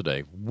world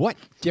today, what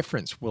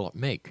difference will it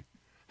make?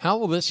 How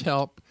will this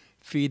help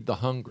feed the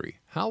hungry?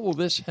 How will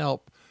this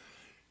help,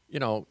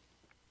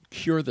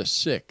 cure the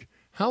sick?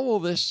 How will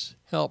this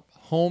help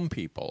home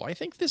people? I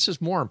think this is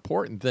more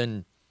important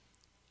than,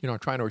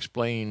 trying to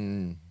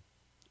explain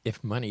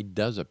if money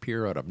does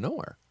appear out of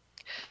nowhere.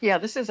 Yeah,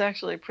 this is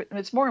actually,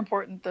 it's more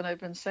important than I've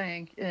been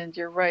saying, and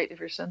you're right if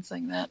you're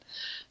sensing that,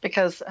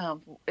 because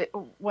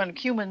when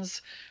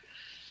humans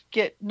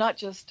get not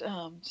just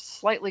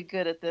slightly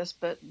good at this,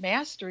 but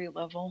mastery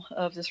level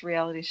of this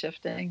reality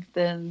shifting,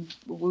 then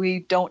we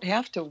don't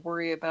have to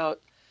worry about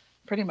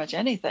pretty much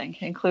anything,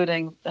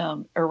 including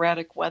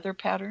erratic weather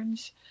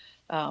patterns,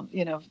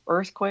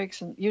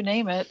 earthquakes, and you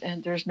name it,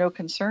 and there's no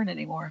concern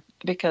anymore,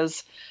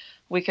 because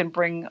we can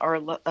bring our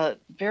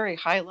very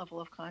high level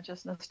of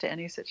consciousness to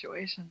any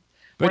situation.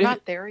 But we're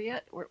not there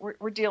yet.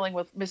 We're dealing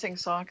with missing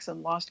socks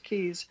and lost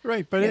keys.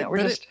 Right, but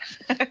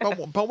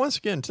once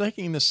again,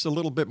 taking this a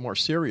little bit more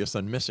serious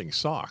than missing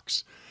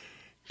socks,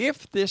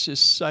 if this is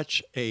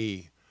such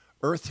a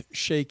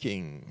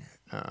earth-shaking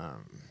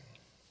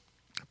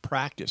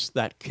practice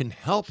that can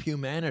help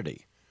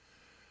humanity,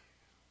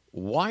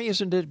 why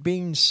isn't it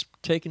being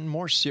taken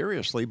more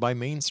seriously by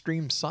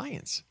mainstream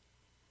science?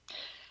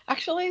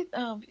 Actually,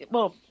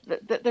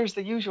 there's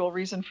the usual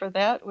reason for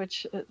that,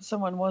 which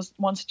someone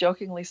once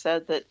jokingly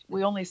said that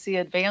we only see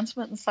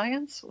advancement in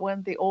science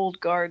when the old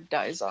guard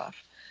dies off.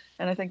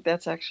 And I think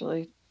that's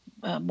actually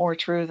more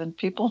true than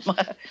people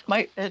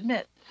might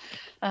admit.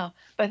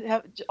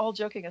 But all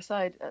joking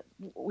aside,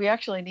 we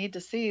actually need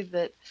to see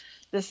that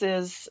this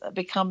is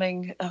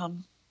becoming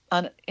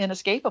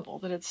inescapable,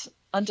 that it's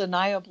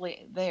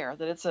undeniably there,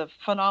 that it's a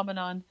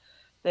phenomenon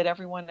that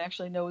everyone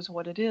actually knows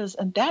what it is.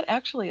 And that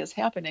actually is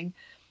happening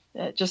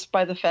just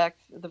by the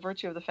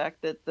virtue of the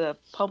fact that the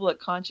public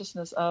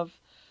consciousness of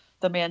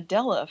the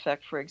Mandela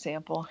effect, for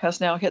example,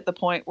 has now hit the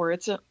point where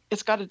it's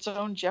got its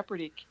own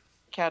Jeopardy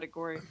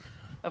category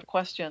of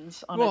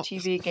questions on a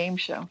TV game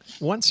show.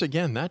 Once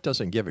again, that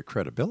doesn't give it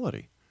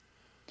credibility.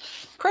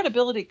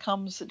 Credibility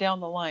comes down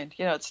the line.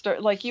 It's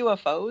like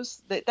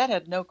UFOs. That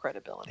had no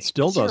credibility.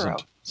 Still Zero.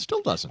 doesn't.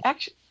 Still doesn't.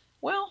 Actually,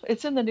 well,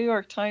 it's in the New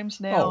York Times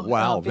now. Oh,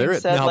 wow.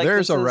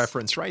 There's a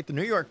reference, right? The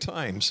New York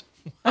Times.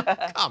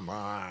 Come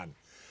on.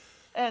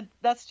 And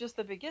that's just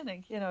the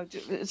beginning.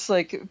 It's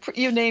like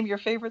you name your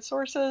favorite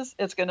sources,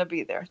 it's going to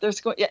be there.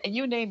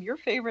 You name your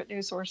favorite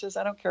news sources,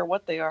 I don't care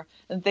what they are,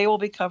 and they will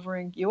be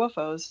covering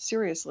UFOs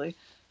seriously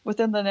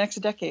within the next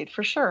decade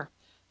for sure,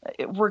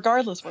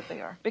 regardless what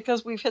they are,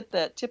 because we've hit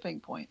that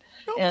tipping point.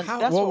 And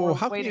that's what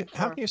we're waiting for.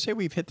 How can you say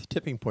we've hit the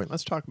tipping point?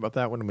 Let's talk about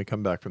that when we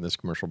come back from this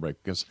commercial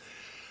break, because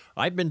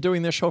I've been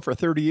doing this show for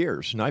 30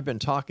 years, and I've been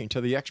talking to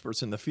the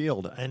experts in the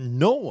field, and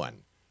no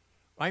one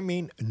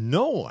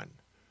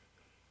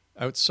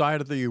outside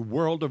of the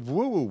world of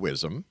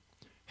woo-wooism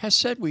has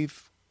said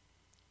we've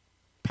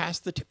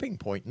passed the tipping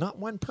point. Not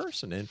one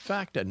person. In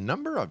fact, a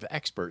number of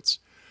experts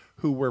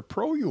who were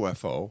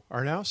pro-UFO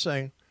are now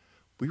saying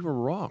we were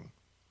wrong.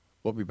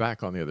 We'll be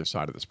back on the other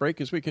side of this break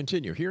as we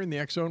continue here in the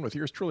X Zone with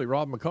yours truly,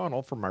 Rob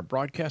McConnell, from our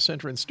broadcast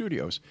center and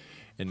studios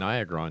in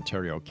Niagara,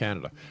 Ontario,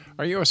 Canada.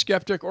 Are you a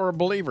skeptic or a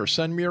believer?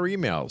 Send me your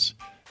emails.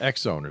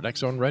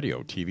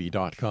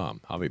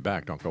 xzone@xzoneradiotv.com. I'll be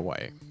back. Don't go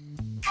away.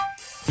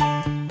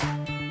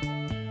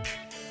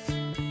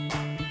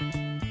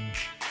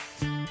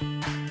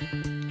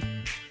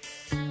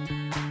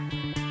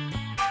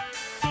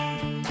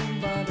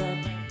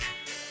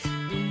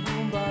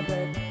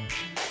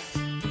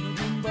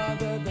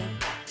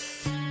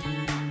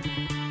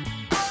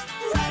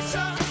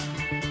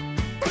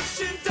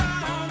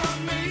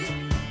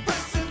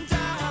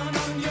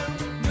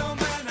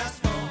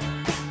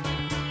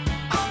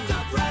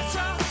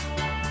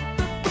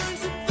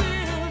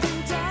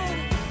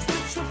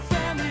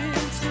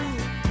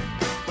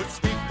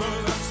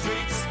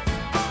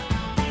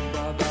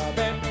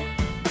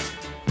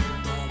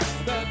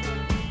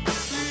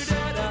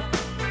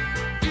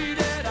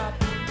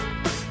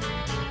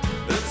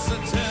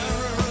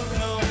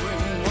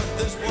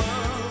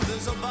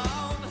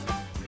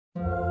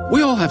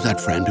 We all have that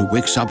friend who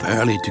wakes up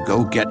early to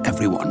go get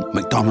everyone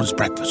McDonald's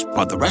breakfast,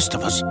 while the rest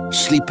of us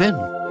sleep in.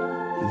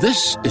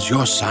 This is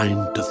your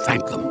sign to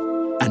thank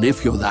them. And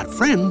if you're that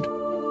friend,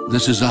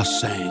 this is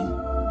us saying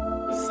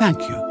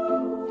thank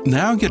you.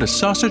 Now get a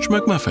sausage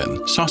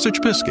McMuffin,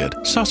 sausage biscuit,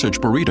 sausage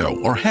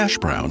burrito, or hash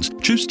browns.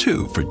 Choose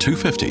 2 for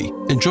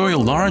 $2.50. Enjoy a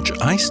large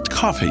iced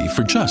coffee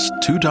for just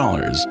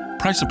 $2.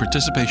 Price and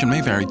participation may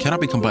vary.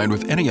 Cannot be combined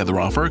with any other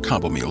offer or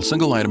combo meal.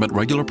 Single item at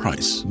regular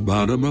price.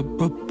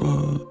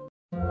 Ba-da-ba-ba-ba.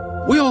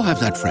 We all have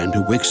that friend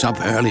who wakes up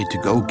early to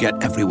go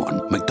get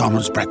everyone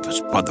McDonald's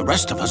breakfast, while the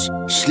rest of us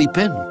sleep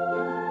in.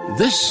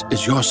 This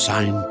is your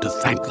sign to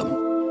thank them.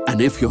 And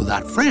if you're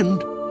that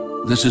friend,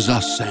 this is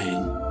us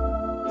saying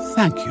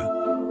thank you.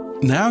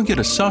 Now get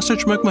a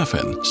sausage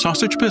McMuffin,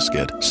 sausage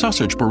biscuit,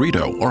 sausage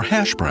burrito, or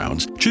hash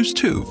browns. Choose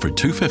 2 for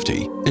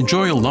 $2.50.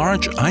 Enjoy a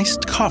large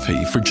iced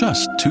coffee for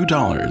just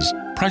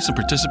 $2. Price and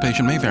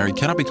participation may vary.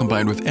 Cannot be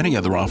combined with any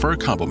other offer or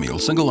combo meal.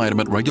 Single item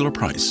at regular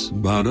price.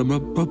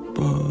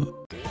 Ba-da-ba-ba-ba.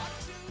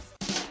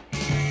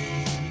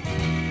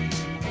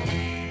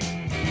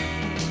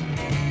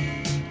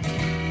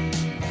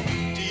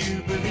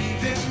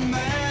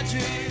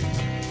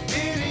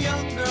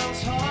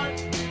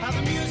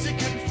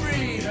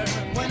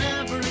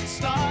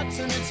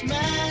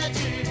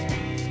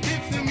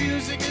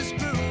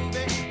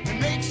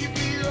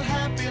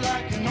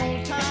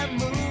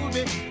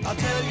 I'll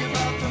tell you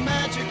about the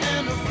magic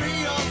and the free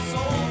your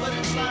soul, but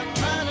it's like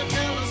trying to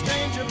tell a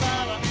stranger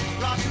about a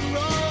rock and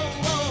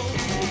roll.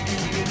 If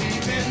you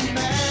believe in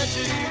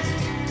magic,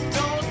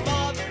 don't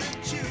bother to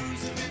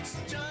choose if it's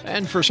just...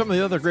 And for some of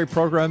the other great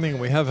programming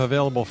we have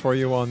available for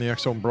you on the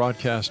X Zone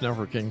Broadcast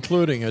Network,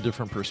 including A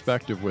Different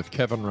Perspective with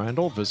Kevin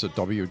Randall, visit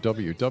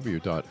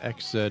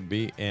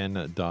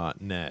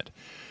www.xzbn.net.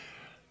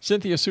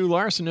 Cynthia Sue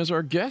Larson is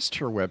our guest.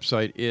 Her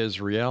website is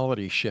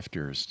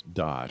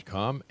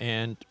realityshifters.com.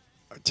 And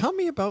tell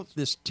me about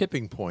this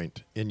tipping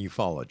point in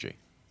ufology.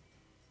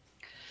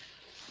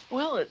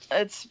 Well,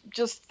 it's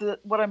just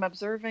what I'm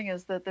observing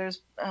is that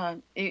there's,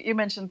 you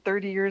mentioned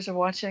 30 years of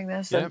watching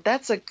this, and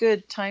that's a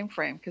good time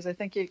frame, because I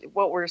think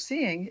what we're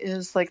seeing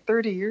is like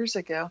 30 years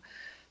ago,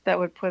 that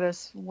would put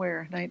us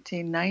where,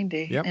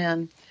 1990. Yep.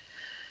 And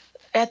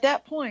at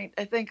that point,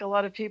 I think a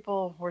lot of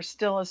people were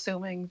still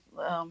assuming,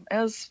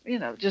 as, you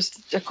know,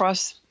 just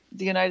across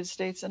the United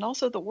States and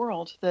also the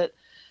world, that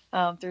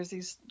there's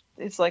these,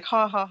 it's like,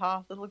 ha, ha,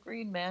 ha, little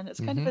green man. It's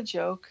kind of a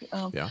joke.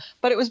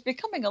 But it was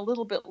becoming a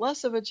little bit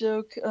less of a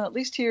joke, at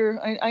least here.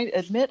 I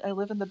admit I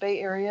live in the Bay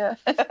Area,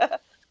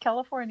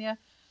 California.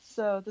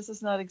 So this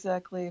is not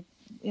exactly,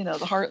 you know,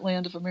 the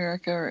heartland of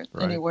America or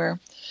anywhere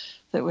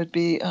that would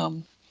be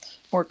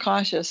more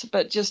cautious.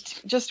 But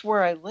just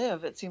where I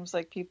live, it seems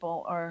like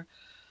people are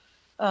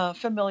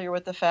familiar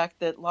with the fact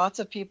that lots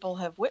of people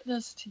have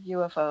witnessed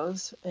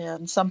UFOs,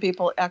 and some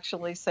people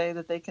actually say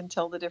that they can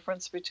tell the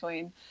difference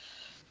between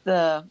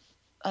the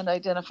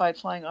unidentified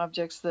flying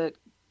objects that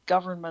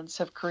governments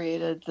have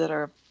created that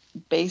are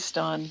based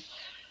on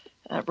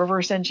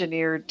reverse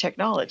engineered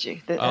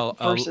technology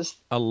versus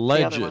the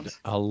other ones.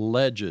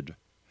 Alleged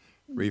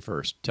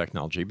reverse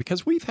technology,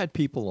 because we've had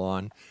people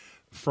on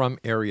from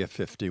Area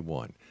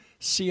 51,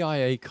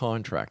 CIA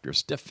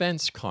contractors,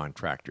 defense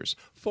contractors,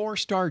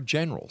 4-star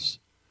generals,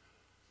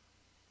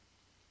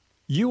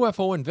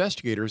 UFO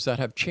investigators that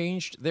have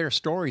changed their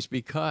stories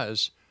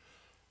because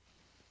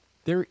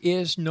there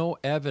is no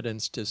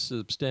evidence to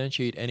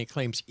substantiate any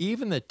claims.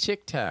 Even the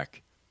Tic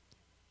Tac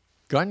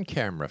gun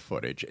camera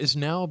footage is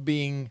now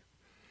being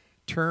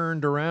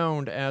turned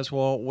around as,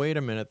 well, wait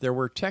a minute, there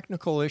were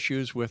technical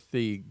issues with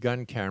the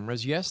gun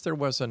cameras. Yes, there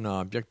was an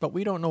object, but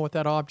we don't know what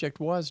that object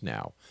was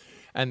now.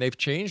 And they've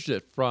changed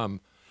it from,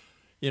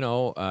 a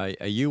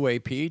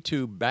UAP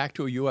to back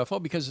to a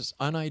UFO because it's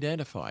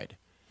unidentified.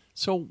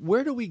 So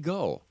where do we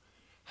go?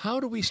 How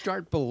do we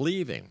start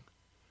believing?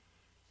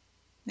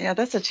 Yeah,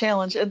 that's a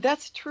challenge. And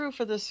that's true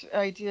for this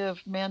idea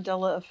of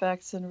Mandela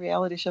effects and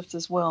reality shifts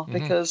as well,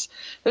 because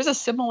there's a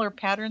similar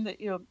pattern that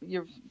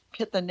you've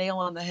hit the nail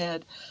on the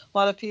head. A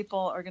lot of people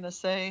are going to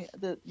say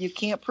that you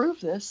can't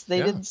prove this.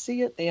 They didn't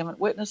see it. They haven't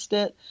witnessed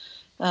it.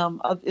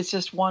 It's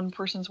just one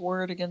person's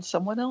word against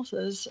someone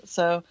else's.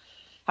 So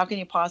how can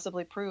you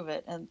possibly prove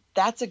it? And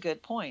that's a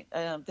good point.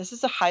 This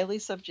is a highly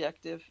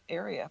subjective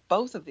area.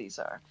 Both of these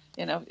are,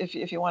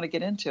 if you want to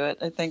get into it.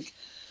 I think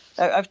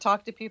I've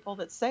talked to people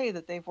that say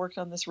that they've worked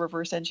on this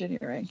reverse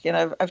engineering.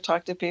 I've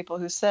talked to people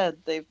who said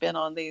they've been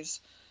on these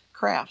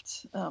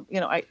crafts.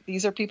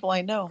 These are people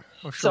I know,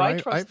 so I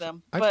trust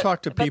them. I've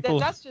talked to people.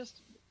 That's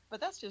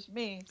just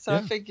me. So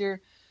I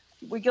figure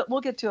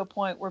we'll get to a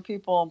point where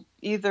people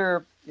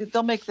either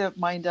they'll make their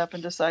mind up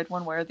and decide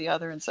one way or the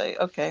other and say,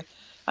 okay,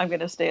 I'm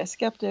going to stay a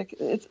skeptic.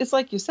 It's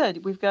like you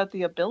said, we've got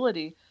the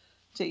ability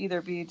to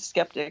either be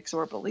skeptics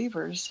or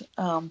believers.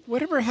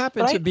 Whatever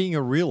happened to being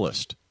a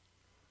realist?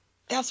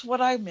 That's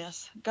what I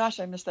miss. Gosh,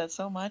 I miss that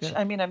so much. Yeah.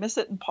 I mean, I miss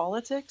it in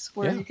politics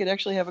where you could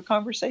actually have a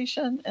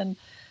conversation and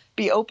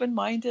be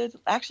open-minded,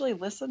 actually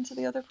listen to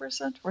the other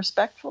person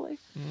respectfully.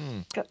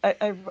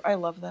 I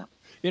love that.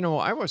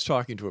 I was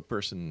talking to a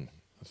person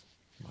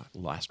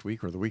last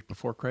week or the week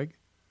before, Craig.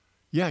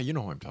 Yeah, you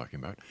know who I'm talking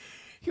about.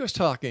 He was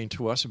talking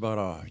to us about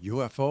a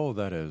UFO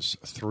that is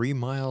 3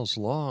 miles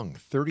long,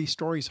 30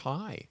 stories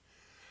high,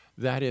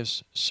 that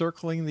is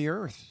circling the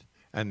Earth.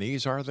 And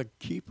these are the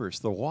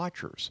keepers, the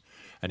watchers.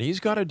 And he's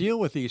got to deal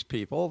with these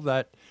people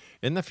that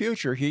in the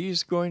future he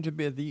is going to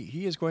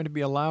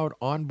be allowed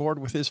on board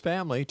with his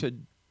family to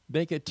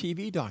make a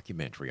TV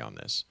documentary on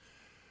this.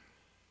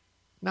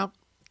 Now,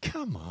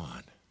 come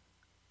on.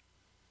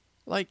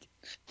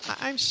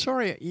 I'm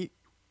sorry.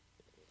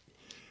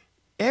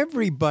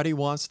 Everybody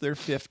wants their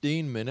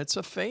 15 minutes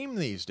of fame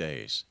these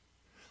days.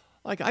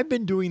 I've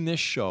been doing this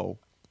show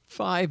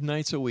 5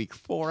 nights a week,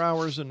 4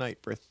 hours a night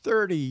for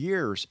 30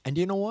 years. And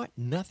you know what?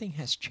 Nothing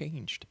has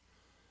changed.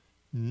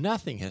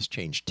 Nothing has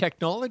changed.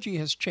 Technology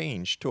has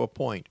changed to a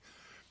point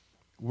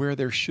where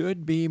there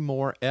should be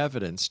more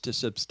evidence to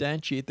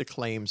substantiate the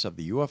claims of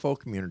the UFO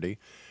community,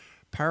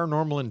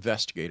 paranormal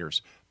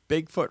investigators,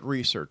 Bigfoot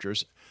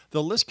researchers.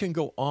 The list can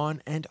go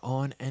on and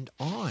on and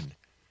on.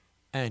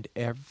 And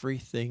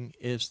everything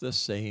is the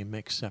same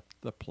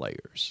except the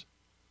players.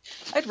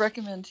 I'd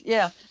recommend,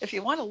 if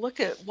you want to look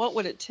at what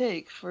would it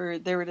take for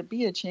there to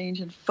be a change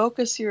and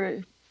focus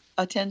your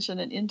attention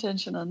and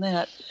intention on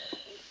that,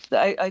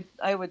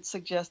 I would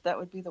suggest that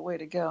would be the way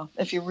to go.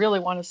 If you really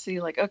want to see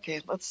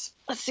okay, let's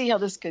see how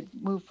this could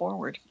move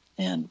forward.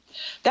 And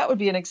that would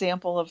be an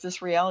example of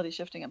this reality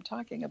shifting I'm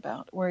talking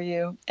about, where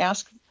you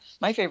ask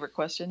my favorite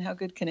question, how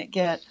good can it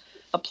get?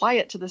 Apply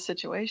it to the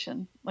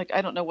situation.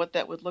 I don't know what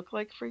that would look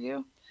like for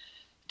you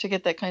to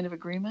get that kind of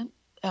agreement.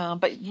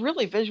 But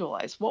really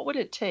visualize, what would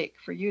it take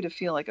for you to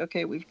feel like,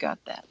 okay, we've got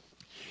that?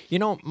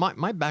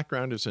 My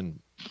background is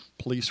in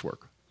police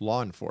work,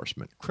 law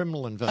enforcement,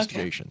 criminal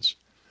investigations.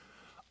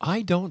 Okay.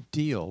 I don't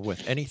deal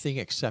with anything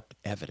except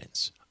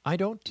evidence. I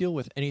don't deal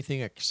with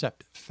anything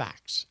except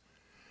facts.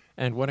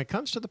 And when it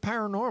comes to the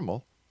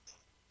paranormal,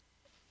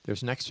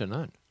 there's next to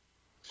none.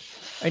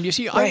 And you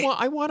see, right.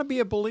 I want to be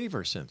a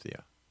believer,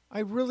 Cynthia. I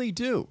really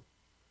do.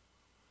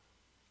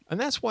 And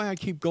that's why I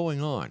keep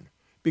going on.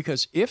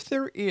 Because if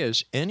there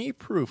is any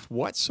proof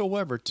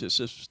whatsoever to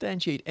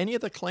substantiate any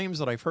of the claims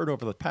that I've heard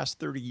over the past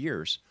 30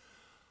 years,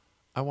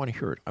 I want to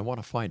hear it. I want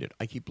to find it.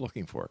 I keep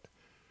looking for it.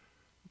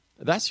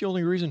 That's the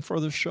only reason for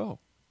this show.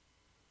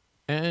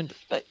 And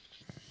I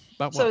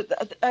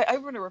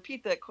want to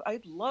repeat that.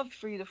 I'd love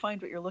for you to find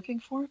what you're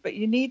looking for, but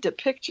you need to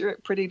picture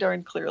it pretty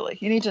darn clearly.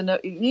 You need to know.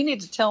 You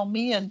need to tell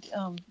me and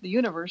the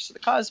universe, the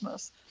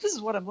cosmos, this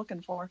is what I'm looking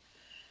for.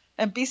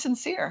 And be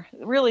sincere.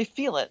 Really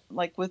feel it,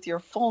 with your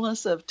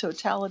fullness of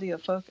totality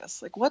of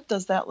focus. What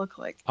does that look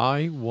like?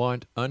 I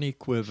want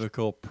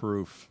unequivocal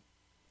proof.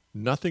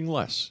 Nothing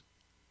less.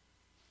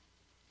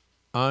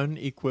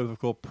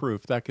 Unequivocal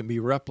proof that can be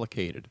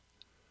replicated.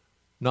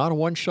 not a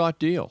one-shot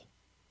deal.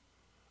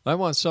 I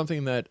want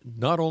something that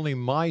not only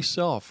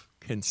myself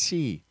can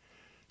see,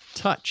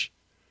 touch,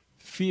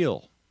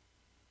 feel,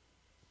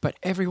 but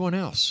everyone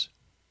else.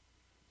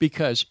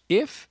 Because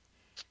if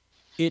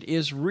it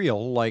is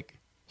real, like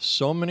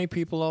so many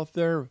people out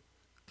there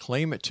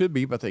claim it to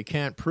be, but they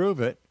can't prove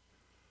it,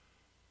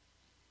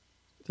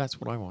 that's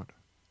what I want.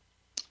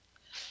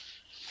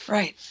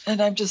 Right.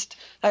 And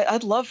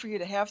I'd love for you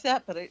to have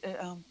that, but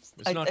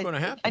it's not going to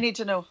happen. I need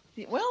to know.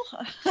 Well,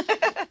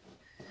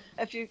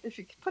 if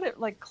you put it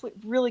like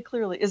really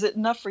clearly, is it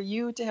enough for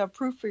you to have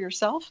proof for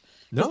yourself?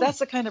 Because that's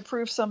the kind of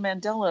proof some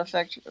Mandela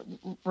effect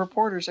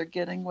reporters are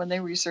getting when they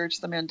research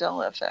the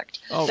Mandela effect.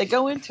 Oh. They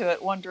go into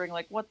it wondering,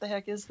 like, what the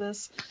heck is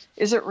this?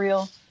 Is it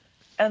real?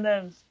 And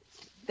then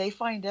they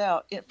find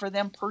out for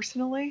them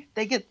personally,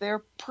 they get their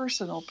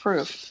personal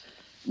proof.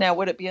 Now,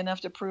 would it be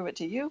enough to prove it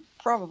to you?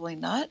 Probably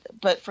not.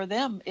 But for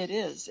them, it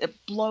is. It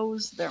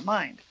blows their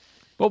mind.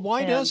 But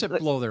why does it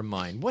blow their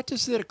mind? What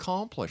does it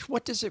accomplish?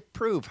 What does it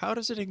prove? How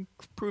does it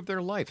improve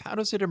their life? How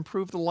does it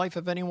improve the life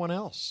of anyone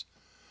else?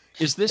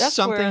 Is this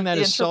something that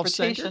is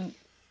self-centered?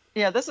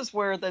 Yeah, this is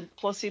where the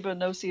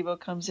placebo-nocebo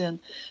comes in.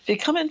 If you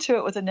come into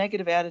it with a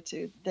negative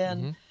attitude,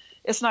 then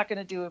it's not going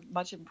to do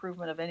much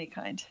improvement of any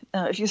kind.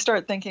 If you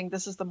start thinking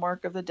this is the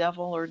mark of the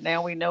devil, or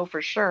now we know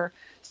for sure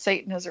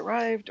Satan has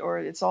arrived, or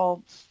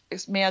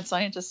it's mad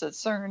scientists at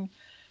CERN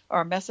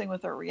are messing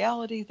with our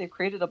reality, they've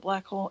created a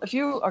black hole. If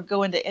you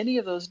go into any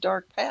of those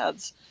dark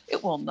paths,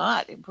 it will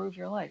not improve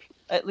your life.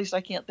 At least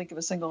I can't think of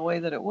a single way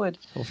that it would.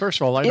 Well,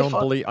 first of all, I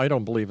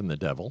don't believe in the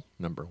devil,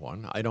 number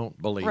one. I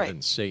don't believe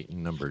in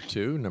Satan, number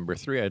two. Number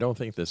three, I don't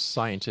think the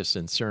scientists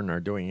in CERN are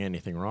doing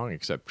anything wrong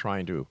except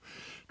trying to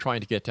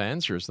get to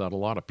answers that a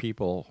lot of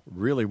people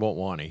really won't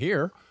want to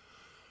hear.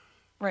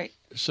 Right.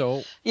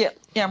 So yeah,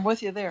 I'm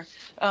with you there.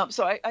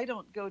 So I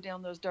don't go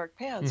down those dark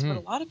paths, but a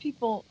lot of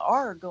people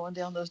are going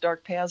down those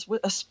dark paths,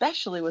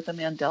 especially with the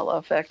Mandela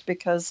effect,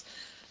 because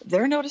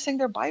they're noticing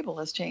their Bible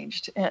has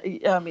changed.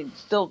 I mean,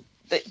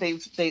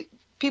 they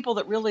people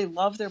that really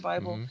love their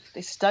Bible,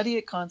 they study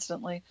it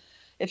constantly.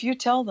 If you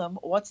tell them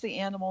what's the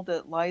animal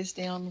that lies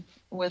down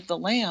with the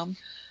lamb,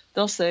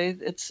 they'll say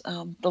it's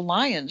the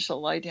lion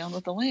shall lie down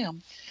with the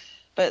lamb.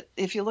 But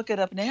if you look it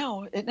up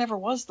now, it never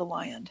was the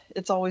lion.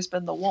 It's always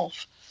been the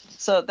wolf.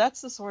 So that's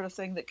the sort of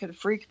thing that could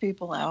freak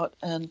people out.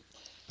 And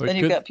then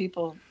you've got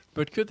people.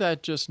 But could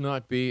that just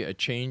not be a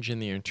change in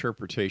the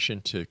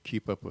interpretation to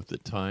keep up with the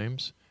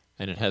times?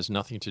 And it has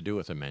nothing to do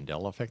with the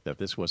Mandela effect, that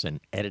this was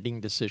an editing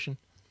decision?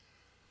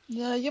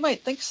 Yeah, you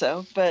might think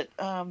so, but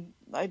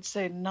I'd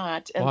say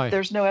not. And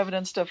there's no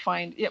evidence to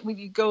find. When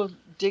you go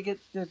dig it,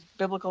 the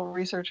biblical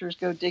researchers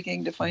go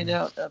digging to find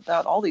out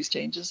about all these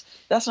changes.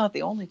 That's not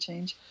the only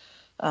change.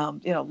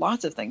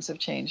 Lots of things have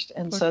changed.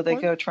 And so they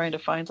go trying to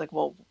find, like,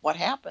 well, what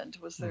happened?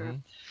 Was there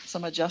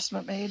some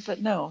adjustment made?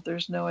 But no,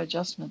 there's no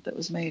adjustment that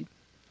was made.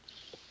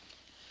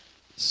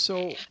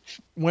 So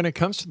when it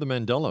comes to the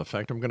Mandela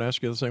effect, I'm going to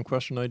ask you the same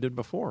question I did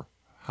before.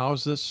 How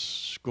is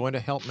this going to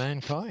help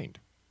mankind?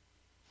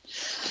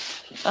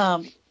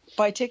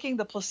 By taking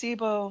the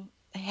placebo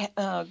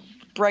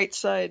bright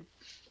side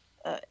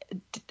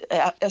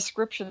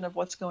ascription of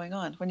what's going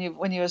on.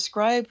 When you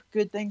ascribe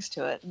good things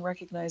to it and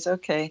recognize,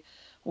 okay,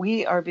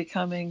 we are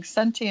becoming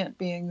sentient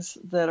beings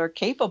that are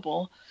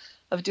capable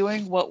of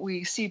doing what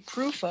we see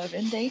proof of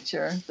in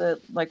nature,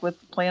 that like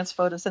with plants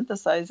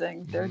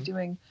photosynthesizing, they're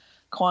doing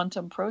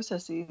quantum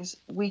processes.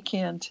 We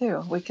can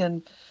too. We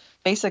can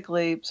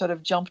basically sort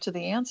of jump to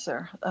the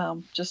answer,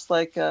 just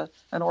like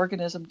an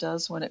organism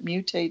does when it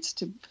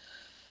mutates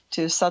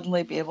to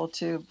suddenly be able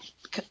to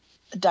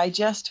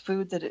digest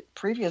food that it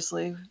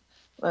previously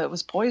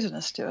was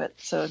poisonous to it.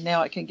 So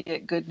now it can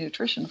get good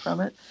nutrition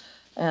from it.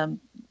 And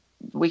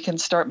we can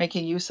start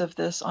making use of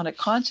this on a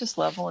conscious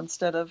level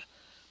instead of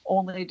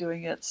only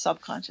doing it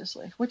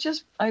subconsciously, which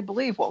is, I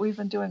believe, what we've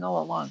been doing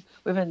all along.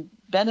 We've been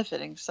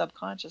benefiting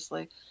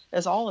subconsciously,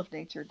 as all of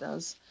nature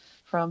does,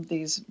 from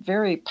these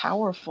very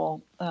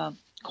powerful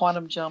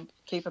quantum jump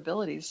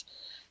capabilities.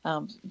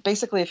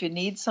 Basically, if you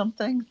need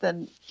something,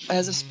 then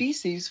as a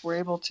species, we're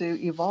able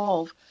to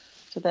evolve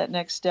to that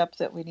next step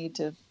that we need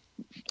to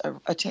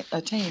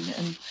attain.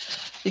 And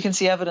you can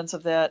see evidence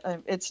of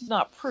that. It's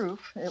not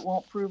proof. It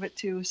won't prove it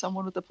to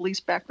someone with the police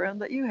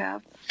background that you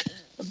have,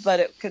 but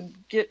it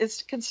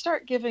can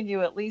start giving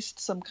you at least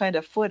some kind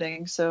of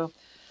footing. So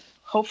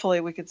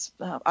hopefully we could,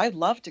 I'd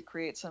love to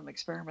create some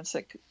experiments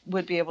that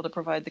would be able to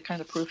provide the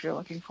kind of proof you're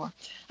looking for.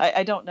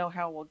 I don't know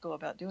how we'll go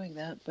about doing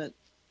that, but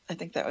I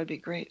think that would be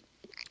great.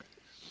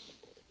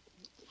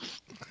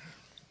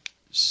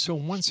 So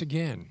once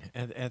again,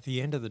 at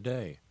the end of the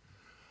day,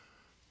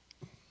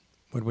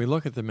 when we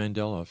look at the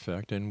Mandela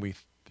effect,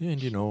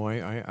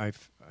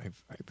 I've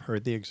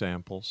heard the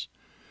examples,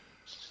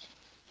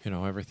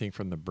 everything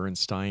from the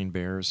Bernstein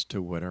bears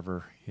to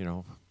whatever,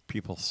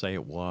 people say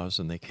it was,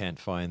 and they can't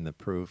find the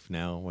proof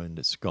now, and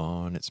it's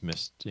gone, it's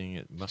missing.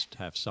 It must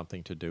have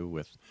something to do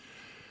with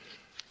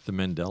the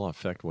Mandela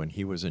effect when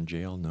he was in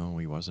jail. No,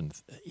 he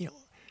wasn't.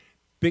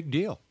 Big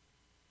deal.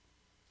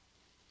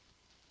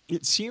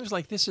 It seems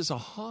like this is a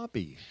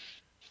hobby.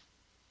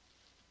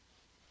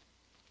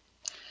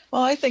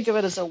 Well, I think of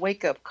it as a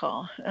wake-up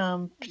call.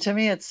 To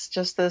me, it's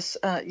just this,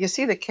 you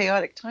see the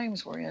chaotic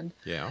times we're in.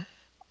 Yeah.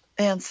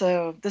 And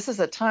so this is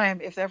a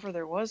time, if ever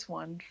there was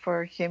one,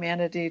 for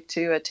humanity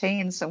to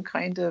attain some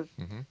kind of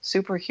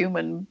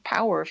superhuman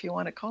power, if you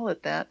want to call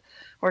it that,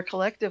 where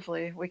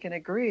collectively we can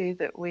agree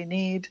that we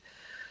need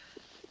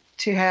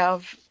to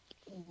have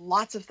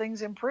lots of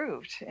things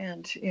improved.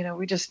 And,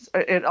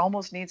 it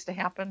almost needs to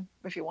happen,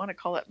 if you want to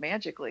call it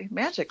magically.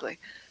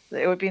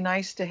 It would be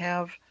nice to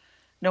have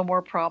no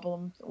more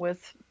problem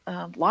with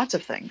lots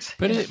of things.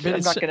 But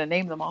I'm not going to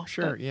name them all.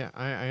 Sure, yeah,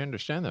 I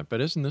understand that.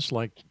 But isn't this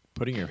like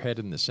putting your head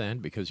in the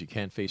sand because you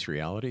can't face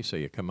reality, so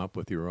you come up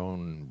with your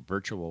own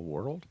virtual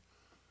world?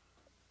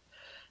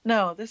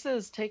 No, this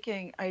is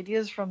taking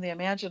ideas from the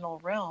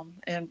imaginal realm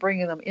and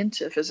bringing them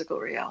into physical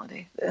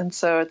reality. And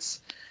so it's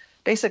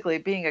basically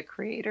being a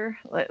creator,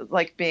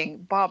 like being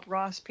Bob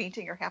Ross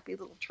painting your happy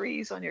little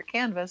trees on your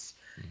canvas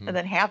and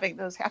then having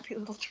those happy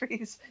little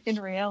trees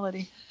in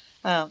reality.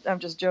 I'm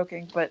just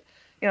joking, but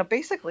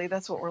basically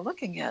that's what we're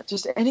looking at.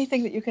 Just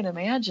anything that you can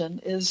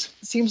imagine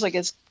seems like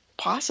it's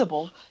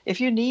possible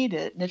if you need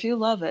it and if you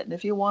love it and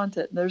if you want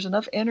it. And there's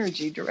enough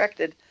energy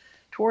directed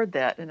toward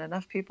that and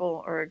enough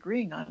people are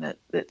agreeing on it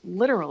that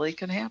literally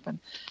can happen.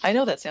 I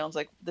know that sounds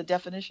like the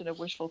definition of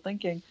wishful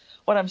thinking.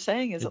 What I'm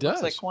saying is it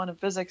looks like quantum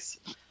physics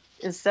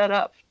is set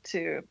up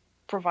to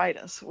provide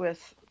us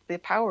with the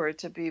power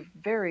to be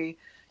very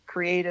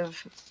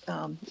creative,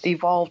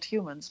 evolved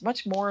humans,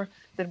 much more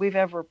than we've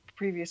ever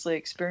previously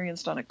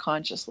experienced on a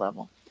conscious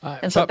level.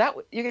 And so that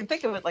you can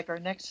think of it like our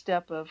next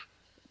step of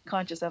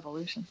conscious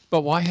evolution.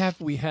 But why have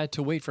we had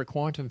to wait for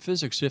quantum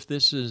physics if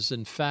this is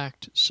in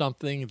fact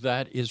something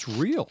that is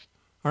real?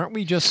 Aren't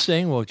we just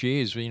saying, well,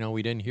 geez, we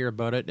didn't hear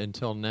about it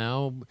until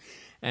now,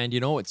 and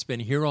it's been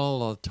here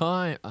all the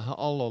time,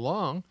 all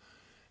along.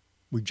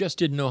 We just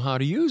didn't know how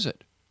to use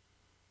it.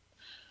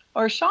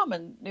 Our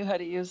shaman knew how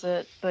to use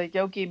it. The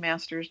yogi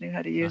masters knew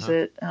how to use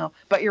it.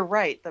 But you're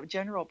right. The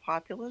general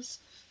populace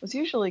was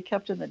usually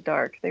kept in the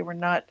dark. They were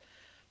not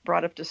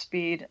brought up to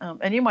speed.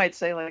 And you might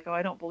say, like, oh,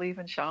 I don't believe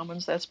in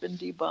shamans. That's been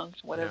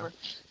debunked, whatever.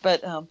 Yeah.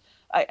 But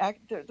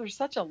there's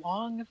such a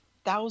long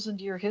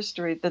 1,000-year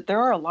history that there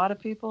are a lot of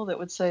people that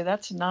would say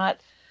that's not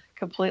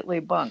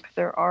completely bunk.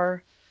 There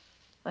are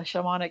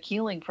shamanic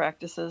healing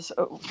practices.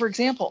 For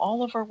example,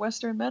 all of our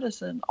Western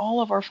medicine,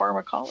 all of our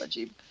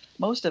pharmacology,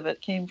 most of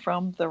it came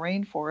from the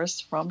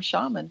rainforest, from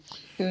shaman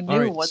who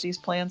knew what these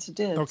plants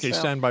did. Okay,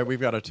 stand by. We've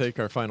got to take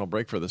our final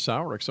break for this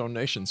hour. X-Zone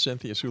Nation,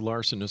 Cynthia Sue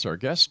Larson is our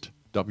guest.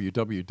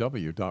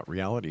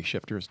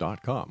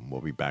 www.realityshifters.com.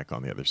 We'll be back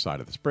on the other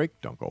side of this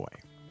break. Don't go away.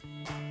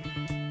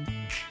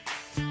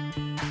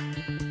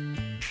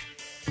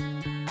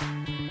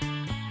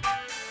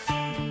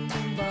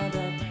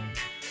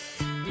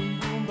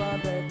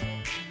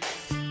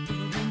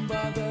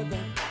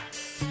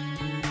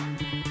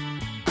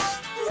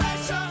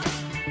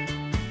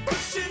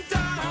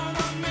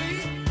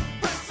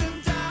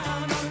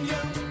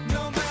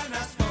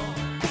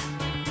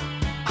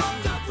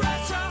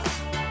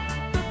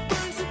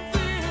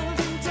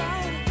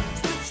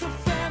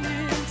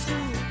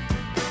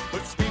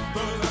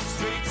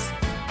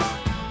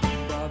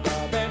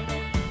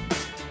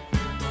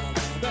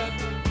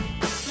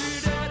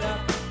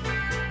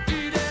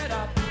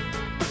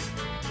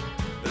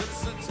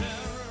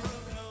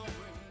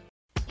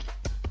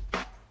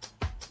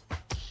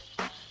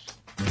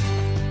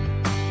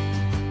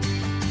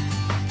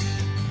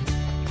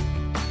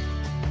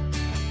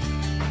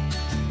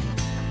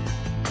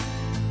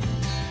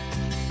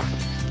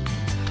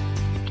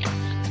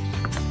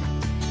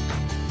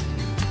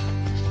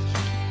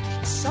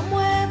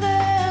 Somewhere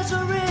there's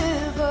a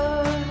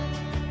river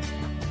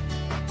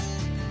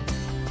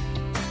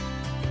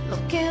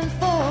looking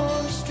for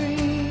a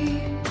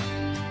stream.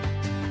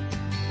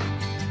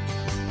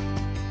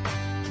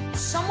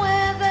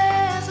 Somewhere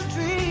there's a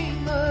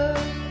dreamer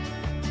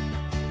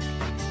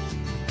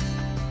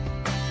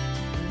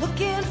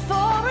looking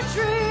for a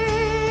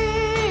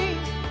dream.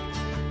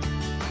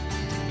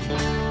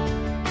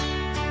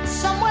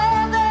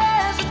 Somewhere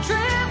there's a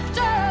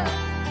drifter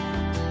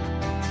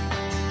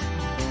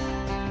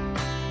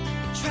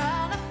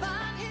trying to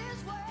find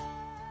his way.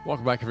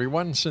 Welcome back,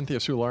 everyone.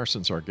 Cynthia Sue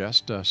Larson's our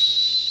guest.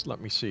 Let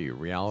me see,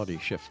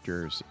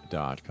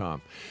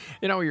 realityshifters.com.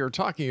 You know, you were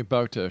talking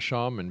about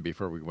shaman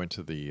before we went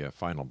to the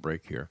final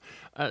break here.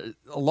 A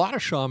lot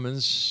of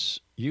shamans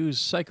use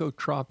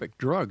psychotropic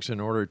drugs in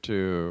order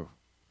to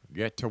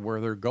get to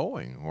where they're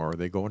going, or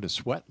they go into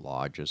sweat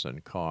lodges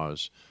and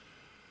cause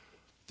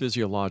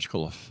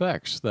physiological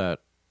effects that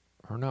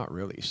are not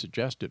really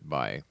suggested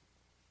by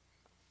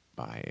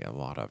a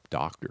lot of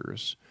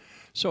doctors.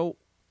 So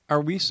are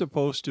we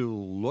supposed to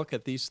look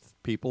at these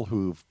people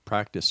who've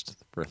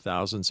practiced for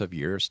thousands of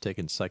years,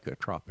 taken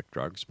psychotropic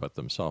drugs, put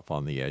themselves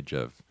on the edge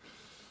of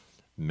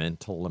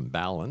mental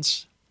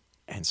imbalance,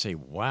 and say,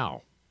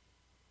 wow,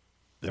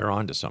 they're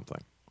onto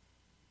something?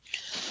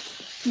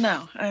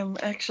 No, I'm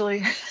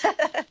actually,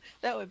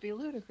 That would be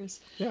ludicrous.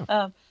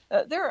 Yeah.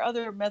 There are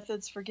other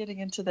methods for getting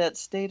into that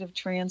state of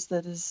trance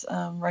that is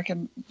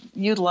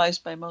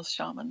utilized by most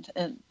shamans,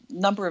 and a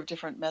number of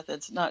different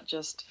methods, not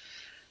just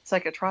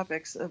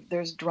psychotropics.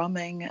 There's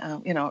drumming.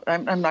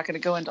 I'm not going to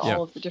go into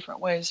all of the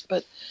different ways,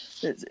 but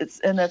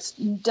and that's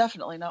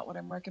definitely not what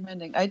I'm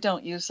recommending. I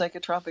don't use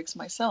psychotropics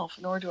myself,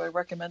 nor do I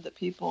recommend that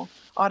people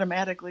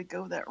automatically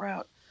go that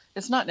route.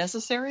 It's not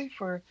necessary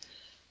for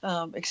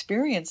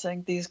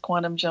experiencing these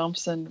quantum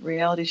jumps and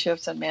reality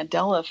shifts and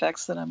Mandela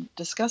effects that I'm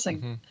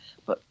discussing,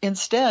 but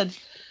instead,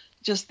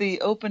 just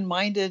the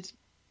open-minded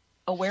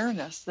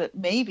awareness that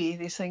maybe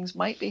these things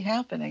might be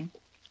happening.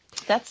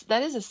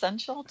 That is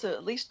essential, to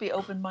at least be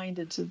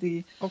open-minded to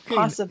the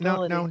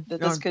possibility that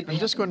this could be. I'm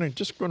just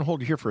going to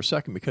hold you here for a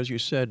second, because you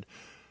said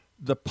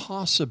the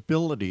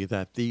possibility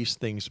that these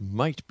things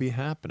might be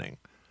happening.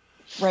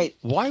 Right.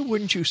 Why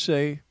wouldn't you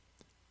say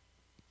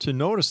to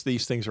notice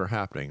these things are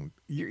happening?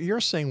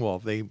 You're saying, well,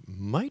 they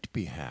might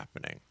be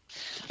happening.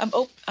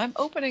 I'm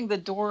opening the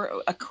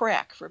door a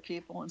crack for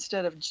people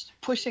instead of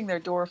pushing their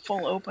door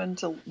full open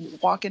to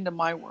walk into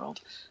my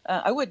world.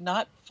 I would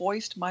not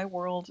foist my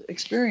world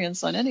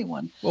experience on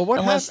anyone.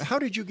 Well, how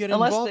did you get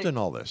involved in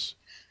all this?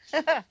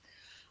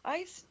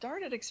 I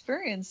started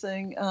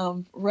experiencing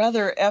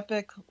rather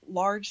epic,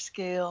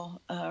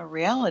 large-scale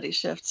reality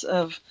shifts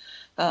of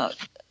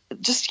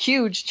just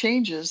huge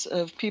changes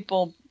of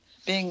people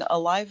being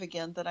alive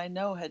again that I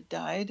know had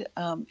died.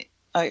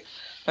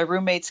 My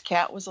roommate's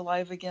cat was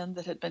alive again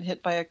that had been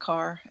hit by a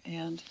car.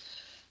 And,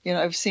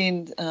 I've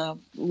seen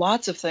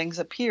lots of things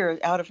appear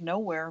out of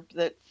nowhere,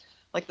 that,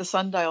 like the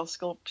sundial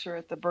sculpture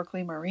at the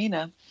Berkeley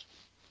Marina,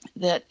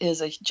 that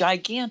is a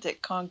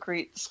gigantic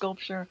concrete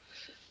sculpture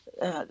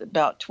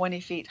about 20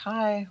 feet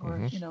high,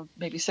 or,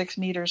 maybe 6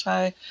 meters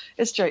high.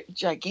 It's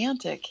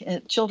gigantic,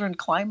 and children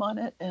climb on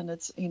it, and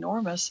it's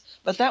enormous.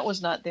 But that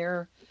was not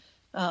there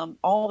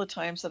all the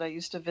times that I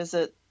used to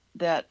visit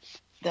that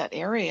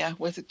area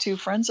with 2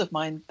 friends of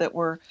mine that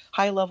were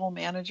high-level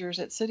managers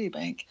at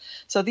Citibank.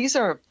 So these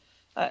are,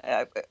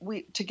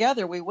 we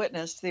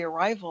witnessed the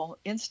arrival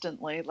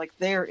instantly, like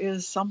there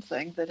is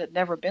something that had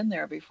never been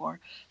there before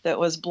that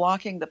was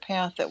blocking the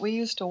path that we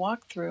used to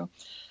walk through.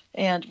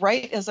 And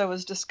right as I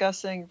was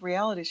discussing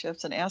reality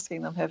shifts and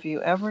asking them, have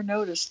you ever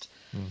noticed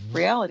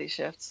reality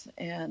shifts?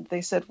 And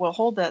they said, well,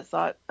 hold that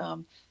thought.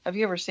 Have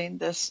you ever seen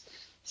this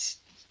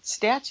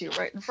statue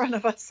right in front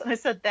of us? And I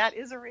said, that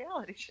is a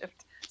reality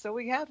shift. So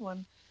we had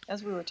one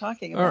as we were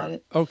talking about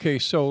it. Okay,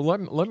 so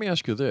let me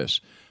ask you this.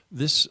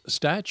 This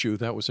statue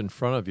that was in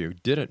front of you,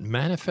 did it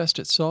manifest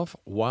itself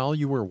while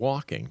you were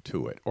walking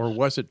to it? Or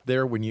was it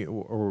there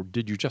or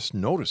did you just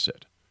notice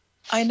it?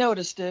 I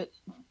noticed it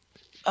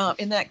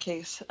in that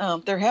case.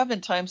 There have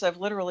been times I've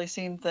literally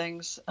seen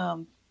things.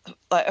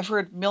 I've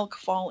heard milk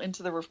fall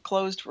into the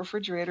closed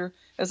refrigerator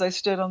as I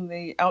stood on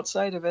the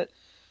outside of it.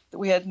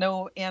 We had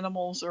no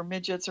animals or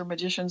midgets or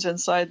magicians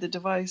inside the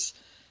device.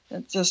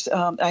 It just,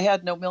 I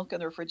had no milk in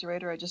the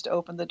refrigerator. I just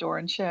opened the door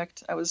and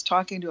checked. I was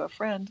talking to a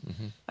friend.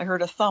 I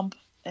heard a thump,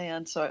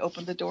 and so I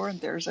opened the door,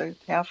 and there's a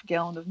half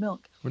gallon of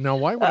milk. Well, now,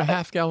 why would a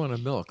half gallon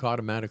of milk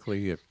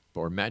automatically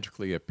or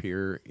magically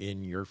appear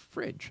in your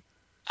fridge?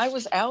 I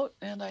was out,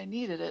 and I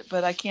needed it,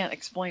 but I can't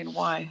explain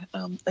why.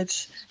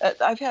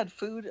 I've had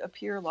food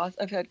appear lots.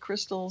 I've had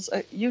crystals.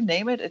 You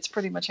name it, it's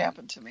pretty much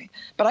happened to me.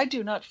 But I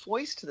do not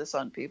foist this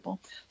on people.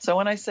 So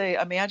when I say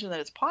imagine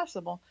that it's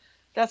possible,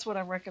 that's what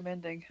I'm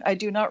recommending. I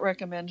do not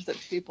recommend that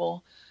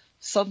people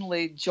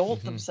suddenly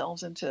jolt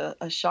themselves into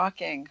a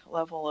shocking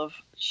level of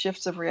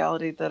shifts of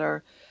reality that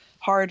are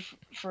hard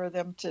for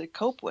them to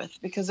cope with,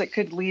 because it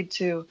could lead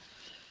to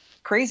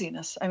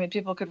craziness. I mean,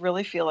 people could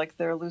really feel like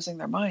they're losing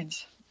their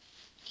minds.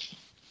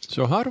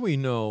 So how do we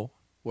know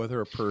whether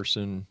a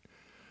person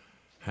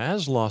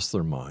has lost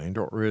their mind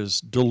or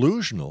is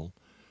delusional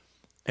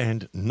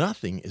and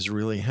nothing is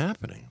really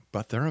happening,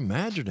 but they're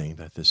imagining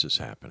that this is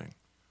happening?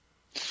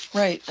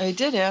 Right. I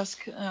did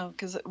ask,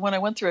 because when I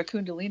went through a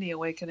Kundalini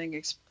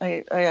awakening,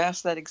 I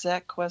asked that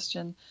exact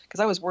question because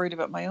I was worried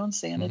about my own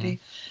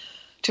sanity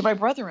to my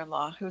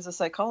brother-in-law, who's a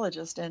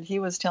psychologist, and he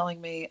was telling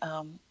me,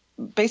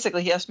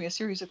 basically he asked me a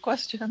series of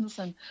questions,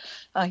 and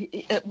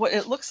it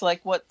looks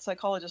like what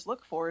psychologists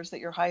look for is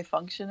that you're high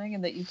functioning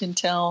and that you can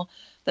tell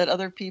that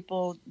other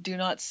people do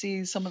not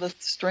see some of the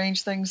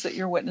strange things that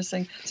you're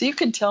witnessing. So you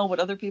can tell what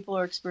other people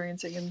are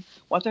experiencing and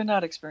what they're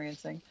not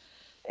experiencing.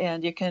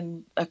 And you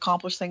can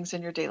accomplish things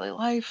in your daily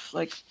life,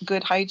 like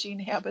good hygiene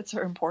habits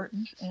are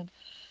important, and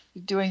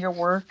doing your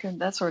work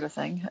and that sort of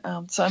thing.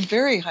 So I'm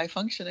very high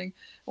functioning.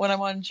 When I'm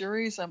on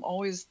juries,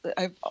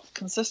 I've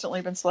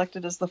consistently been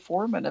selected as the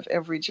foreman of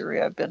every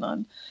jury I've been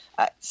on.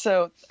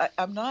 So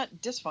I'm not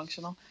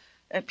dysfunctional.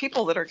 And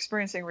people that are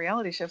experiencing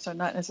reality shifts are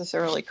not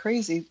necessarily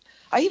crazy.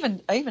 I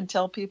even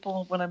tell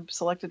people when I'm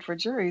selected for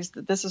juries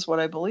that this is what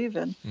I believe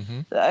in.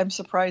 I'm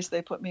surprised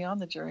they put me on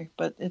the jury,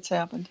 but it's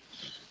happened.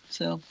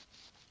 So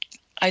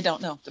I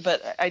don't know,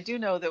 but I do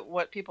know that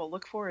what people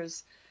look for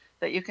is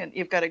that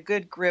you've got a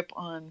good grip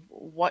on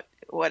what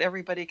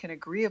everybody can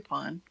agree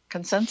upon,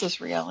 consensus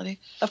reality.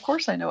 Of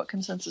course, I know what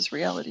consensus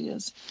reality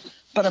is,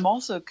 but I'm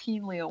also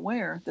keenly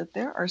aware that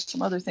there are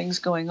some other things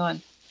going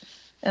on,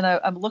 and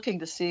I'm looking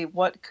to see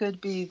what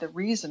could be the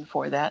reason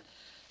for that.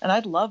 And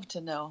I'd love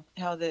to know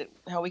how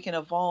we can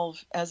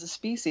evolve as a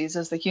species,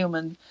 as the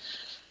human,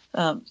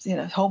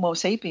 Homo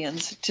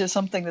sapiens, to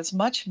something that's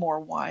much more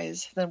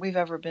wise than we've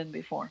ever been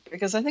before.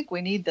 Because I think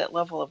we need that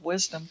level of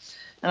wisdom,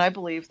 and I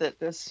believe that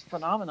this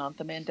phenomenon,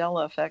 the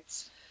Mandela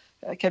effects,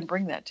 can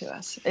bring that to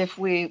us if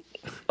we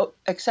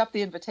accept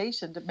the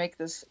invitation to make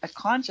this a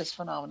conscious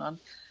phenomenon,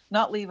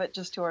 not leave it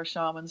just to our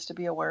shamans to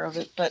be aware of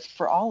it, but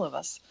for all of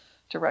us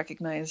to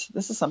recognize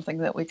this is something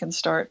that we can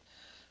start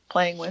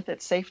playing with.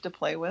 It's safe to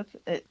play with.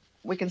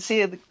 We can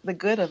see the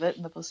good of it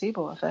and the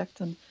placebo effect,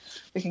 and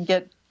we can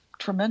get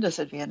tremendous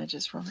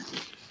advantages from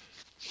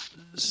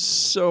it.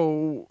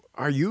 So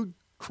are you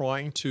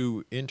trying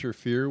to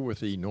interfere with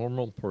the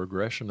normal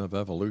progression of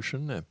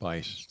evolution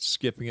by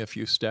skipping a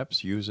few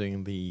steps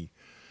using the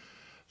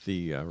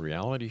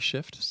reality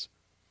shifts?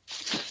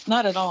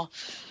 Not at all.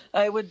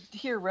 I would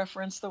here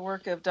reference the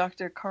work of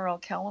Dr. Carl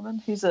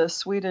Kalleman. He's a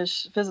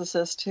Swedish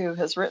physicist who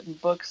has written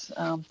books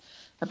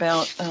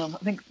about, I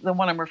think the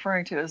one I'm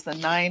referring to is the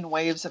 9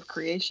 waves of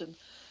creation.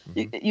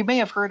 Mm-hmm. You may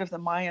have heard of the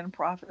Mayan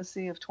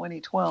prophecy of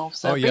 2012.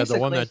 So the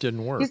one that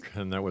didn't work,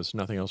 and that was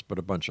nothing else but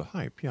a bunch of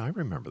hype. Yeah, I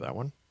remember that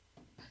one.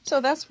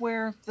 So that's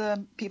where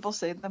the people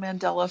say the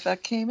Mandela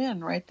effect came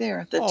in, right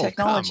there. The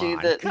technology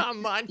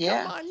come on,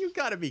 you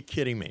got to be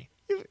kidding me.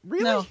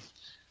 Really? No.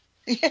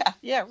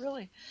 Yeah,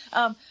 really.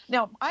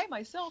 Now, I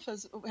myself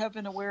have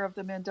been aware of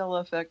the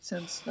Mandela effect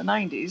since the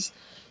 90s.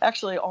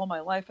 Actually, all my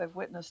life I've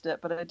witnessed it,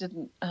 but I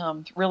didn't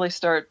really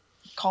start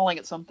calling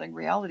it something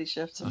reality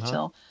shifts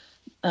until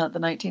the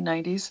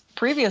 1990s.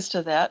 Previous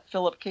to that,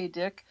 Philip K.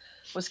 Dick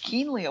was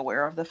keenly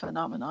aware of the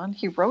phenomenon.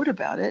 He wrote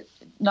about it,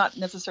 not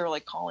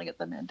necessarily calling it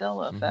the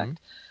Mandela effect.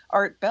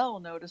 Art Bell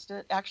noticed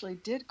it, actually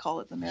did call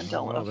it the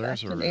Mandela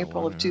effect in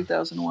April of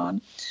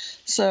 2001.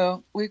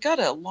 So we've got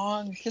a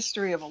long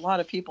history of a lot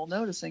of people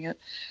noticing it.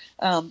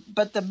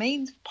 But the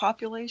main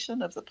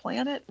population of the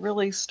planet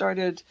really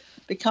started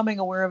becoming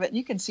aware of it. And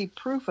you can see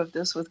proof of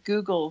this with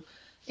Google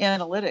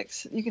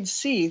Analytics. You can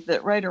see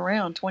that right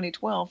around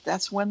 2012,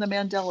 that's when the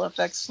Mandela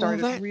effect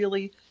started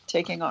really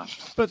taking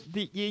off. But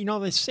the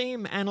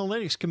same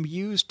analytics can be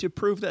used to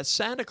prove that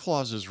Santa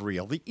Claus is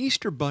real, the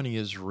Easter Bunny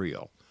is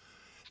real,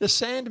 the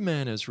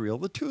Sandman is real,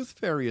 the Tooth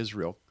Fairy is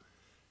real.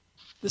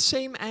 The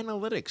same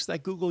analytics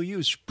that Google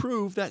used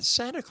prove that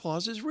Santa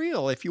Claus is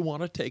real if you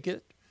want to take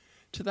it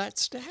to that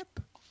step.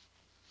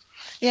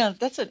 Yeah,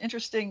 that's an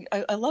interesting,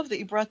 I love that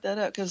you brought that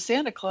up, because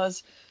Santa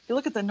Claus, you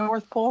look at the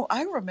North Pole,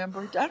 I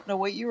don't know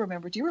what you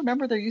remember. Do you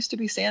remember there used to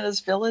be Santa's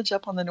Village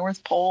up on the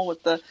North Pole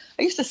with I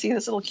used to see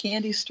this little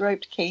candy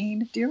striped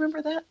cane. Do you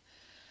remember that?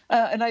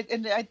 And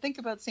I think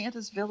about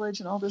Santa's Village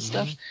and all this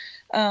stuff.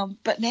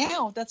 But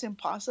now that's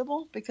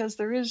impossible because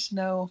there's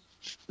no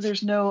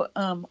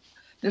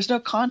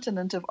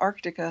continent of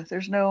Arctica.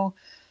 There's no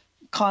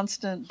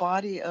constant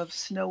body of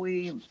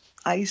snowy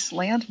ice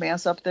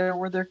landmass up there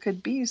where there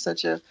could be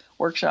such a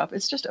workshop.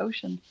 It's just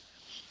ocean.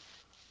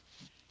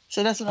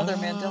 So that's another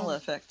Mandela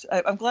effect.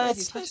 I'm glad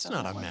you touched on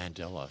that. That's not a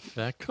Mandela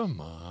effect.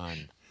 Come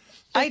on.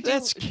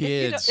 That's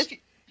kids.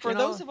 For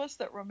those of us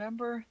that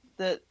remember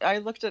that I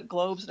looked at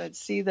globes and I'd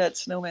see that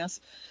snowmass.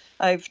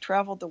 I've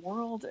traveled the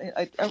world.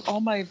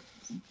 All my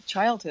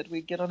childhood,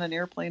 we'd get on an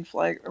airplane,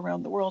 fly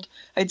around the world.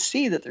 I'd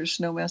see that there's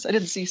snowmass. I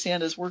didn't see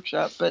Santa's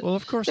workshop, but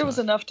of course there was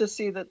enough to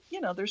see that,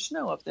 there's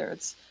snow up there.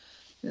 It's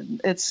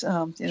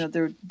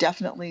there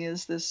definitely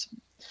is this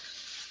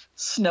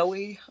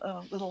snowy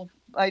little.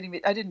 I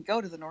didn't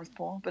go to the North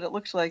Pole, but it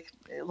looked like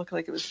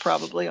it was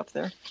probably up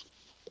there.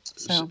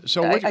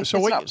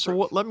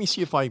 Let me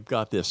see if I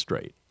got this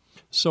straight.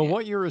 So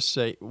what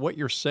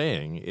you're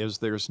saying is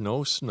there's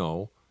no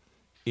snow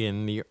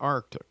in the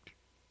Arctic.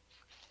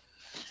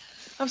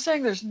 I'm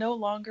saying there's no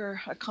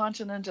longer a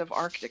continent of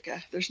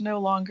Arctica. There's no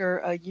longer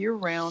a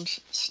year-round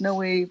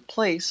snowy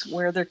place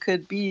where there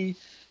could be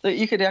that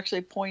you could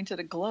actually point at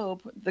a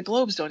globe. The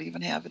globes don't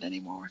even have it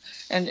anymore,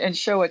 and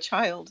show a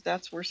child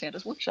that's where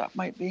Santa's workshop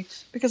might be,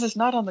 because it's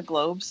not on the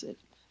globes.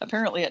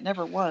 Apparently, it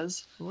never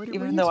was.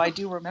 Even though I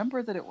do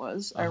remember that it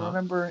was. I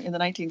remember in the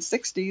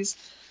 1960s,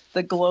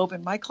 the globe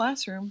in my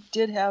classroom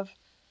did have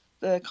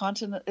the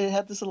continent. It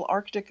had this little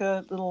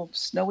Arctica, little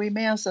snowy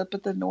mass up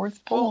at the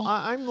North Pole. Well,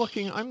 I'm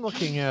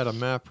looking at a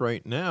map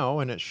right now,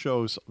 and it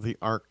shows the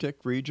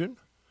Arctic region.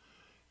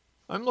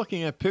 I'm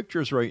looking at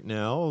pictures right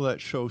now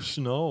that show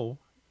snow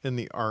in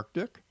the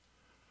Arctic.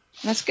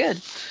 That's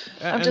good.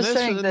 I'm just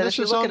saying that if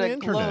you look at a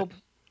globe,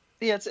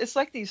 yeah, it's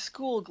like these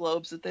school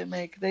globes that they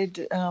make.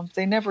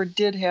 They never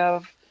did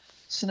have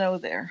snow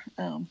there,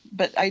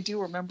 but I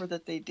do remember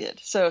that they did.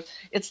 So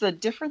it's the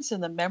difference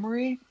in the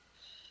memory.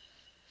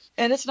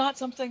 And it's not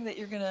something that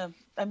you're going to,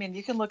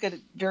 you can look at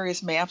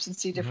various maps and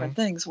see different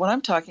things. What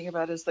I'm talking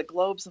about is the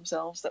globes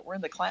themselves that were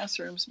in the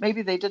classrooms.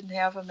 Maybe they didn't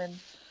have them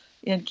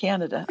in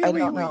Canada. Yeah, I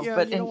don't know. yeah,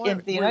 But you know in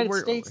what? the United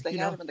States, they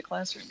had them in the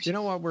classrooms. You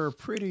know what? We're a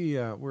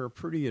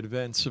pretty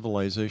advanced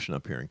civilization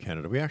up here in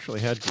Canada. We actually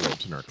had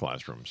globes in our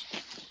classrooms.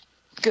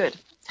 Good.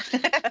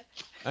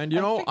 And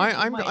you know,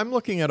 I'm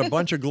looking at a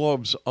bunch of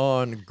globes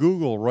on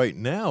Google right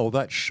now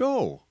that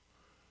show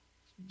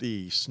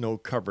the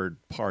snow-covered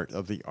part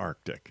of the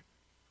Arctic.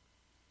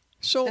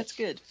 So that's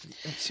good.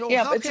 So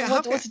yeah,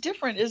 but what's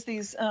different is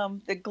these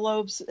the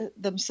globes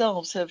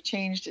themselves have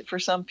changed for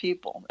some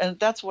people, and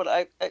that's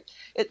what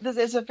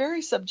it's a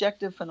very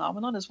subjective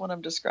phenomenon, is what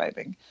I'm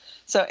describing.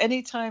 So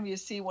anytime you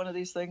see one of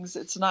these things,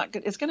 it's not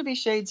good. It's going to be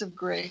shades of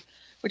gray,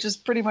 which is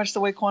pretty much the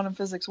way quantum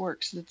physics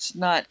works. It's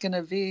not going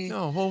to be.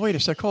 No, well, wait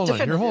a sec. Hold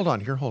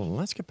on.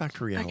 Let's get back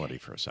to reality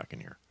for a second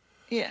here.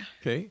 Yeah.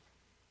 Okay.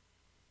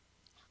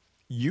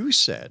 You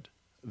said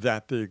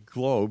that the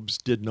globes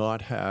did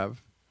not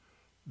have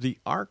the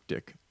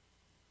Arctic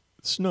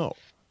snow.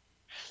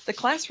 The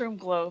classroom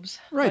globes.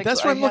 Right. Like,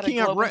 that's what I'm looking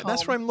at. Right.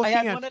 That's what I'm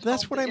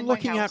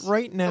looking at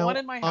right now. The one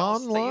in my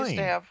house. Online. They used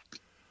to have.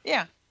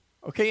 Yeah.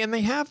 Okay, and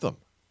they have them.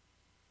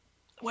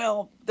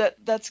 Well,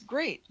 that's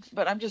great,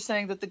 but I'm just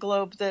saying that the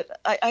globe that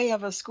I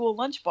have a school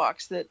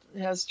lunchbox that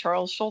has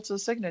Charles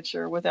Schultz's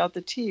signature without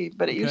the T,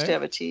 but it used to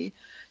have a T.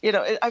 You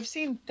know, I've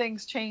seen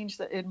things change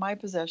that in my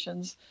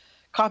possessions.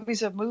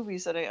 Copies of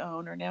movies that I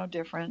own are now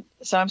different.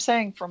 So I'm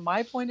saying, from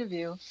my point of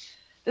view,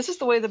 this is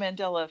the way the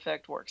Mandela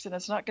effect works, and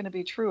it's not going to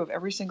be true of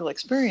every single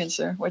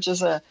experiencer, which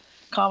is a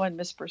common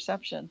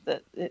misperception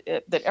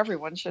that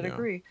everyone should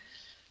agree.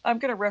 I'm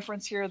going to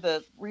reference here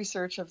the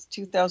research of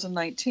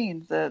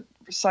 2019, the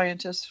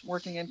scientists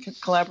working in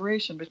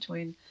collaboration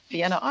between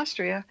Vienna,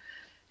 Austria,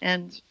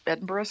 and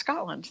Edinburgh,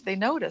 Scotland. They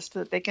noticed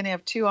that they can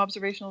have two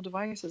observational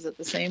devices at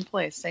the same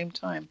place, same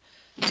time.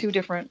 Two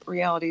different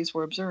realities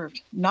were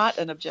observed, not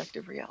an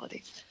objective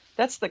reality.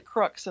 That's the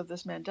crux of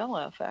this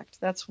Mandela effect.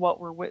 That's what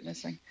we're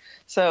witnessing.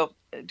 So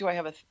do I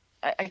have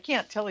I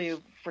can't tell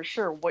you for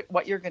sure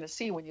what you're going to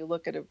see when you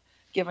look at a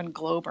given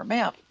globe or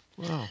map.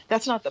 Wow.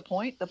 That's not the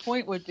point. The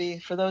point would be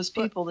for those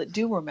people that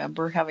do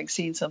remember having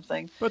seen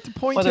something. But the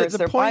point is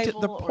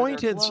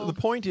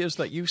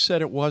that you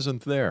said it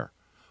wasn't there.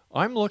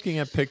 I'm looking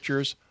at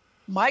pictures.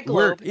 My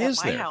globe at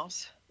my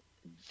house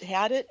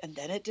had it, and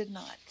then it did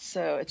not.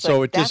 So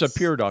it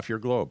disappeared off your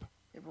globe.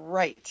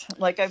 Right.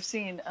 Like I've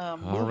seen.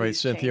 All right,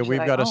 Cynthia,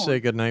 we've got to say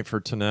goodnight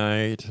for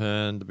tonight,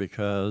 and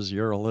because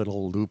you're a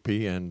little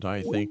loopy, and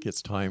I think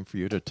it's time for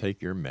you to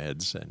take your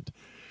meds and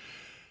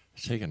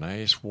take a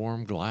nice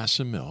warm glass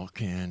of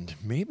milk, and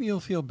maybe you'll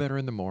feel better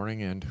in the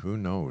morning, and who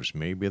knows,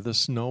 maybe the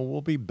snow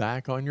will be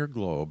back on your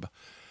globe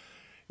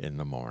in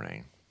the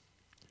morning.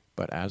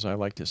 But as I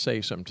like to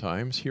say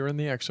sometimes, here in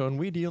the X Zone,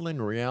 we deal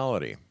in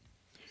reality.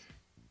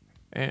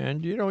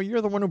 And, you know,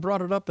 you're the one who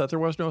brought it up that there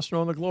was no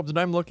snow on the globes, and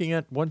I'm looking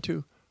at 1,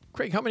 2.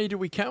 Craig, how many do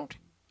we count?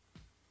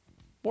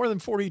 More than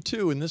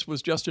 42, and this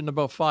was just in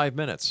about 5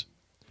 minutes.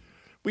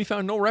 We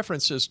found no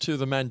references to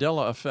the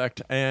Mandela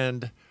effect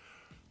and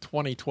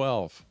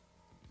 2012.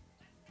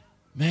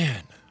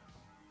 Man.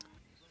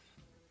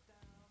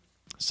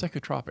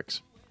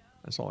 Psychotropics.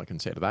 That's all I can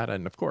say to that.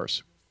 And, of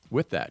course,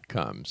 with that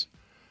comes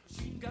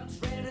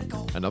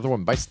another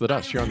one bites the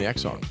dust here on the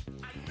X Zone.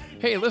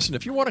 Hey, listen,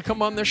 if you want to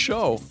come on this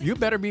show, you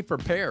better be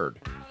prepared.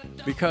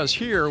 Because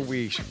here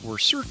we're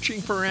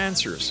searching for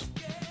answers,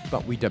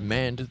 but we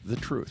demand the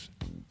truth.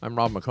 I'm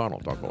Rob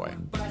McConnell. Talk away.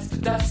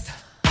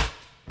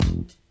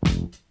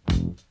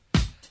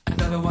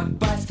 Another one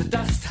bites the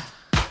dust.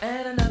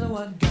 And another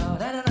one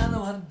gone. And another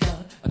one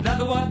gone.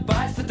 Another one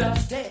bites the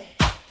dust. Hey,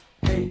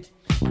 hey,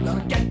 I'm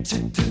gonna get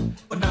you too.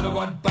 Another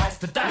one bites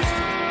the dust.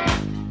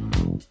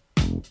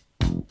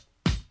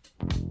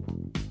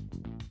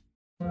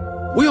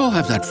 We all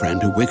have that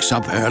friend who wakes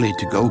up early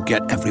to go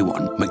get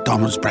everyone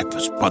McDonald's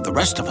breakfast, while the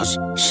rest of us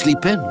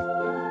sleep in.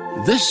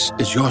 This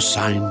is your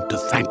sign to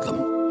thank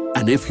them.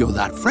 And if you're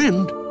that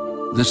friend,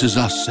 this is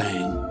us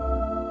saying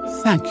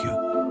thank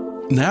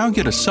you. Now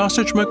get a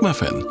sausage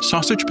McMuffin,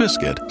 sausage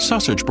biscuit,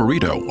 sausage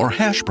burrito, or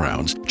hash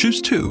browns.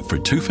 Choose 2 for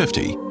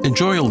 $2.50.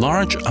 Enjoy a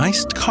large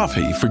iced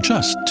coffee for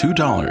just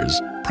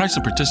 $2. Price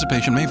and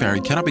participation may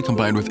vary. Cannot be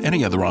combined with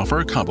any other offer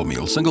or combo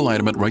meal. Single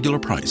item at regular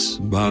price.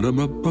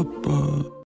 Ba-da-ba-ba-ba.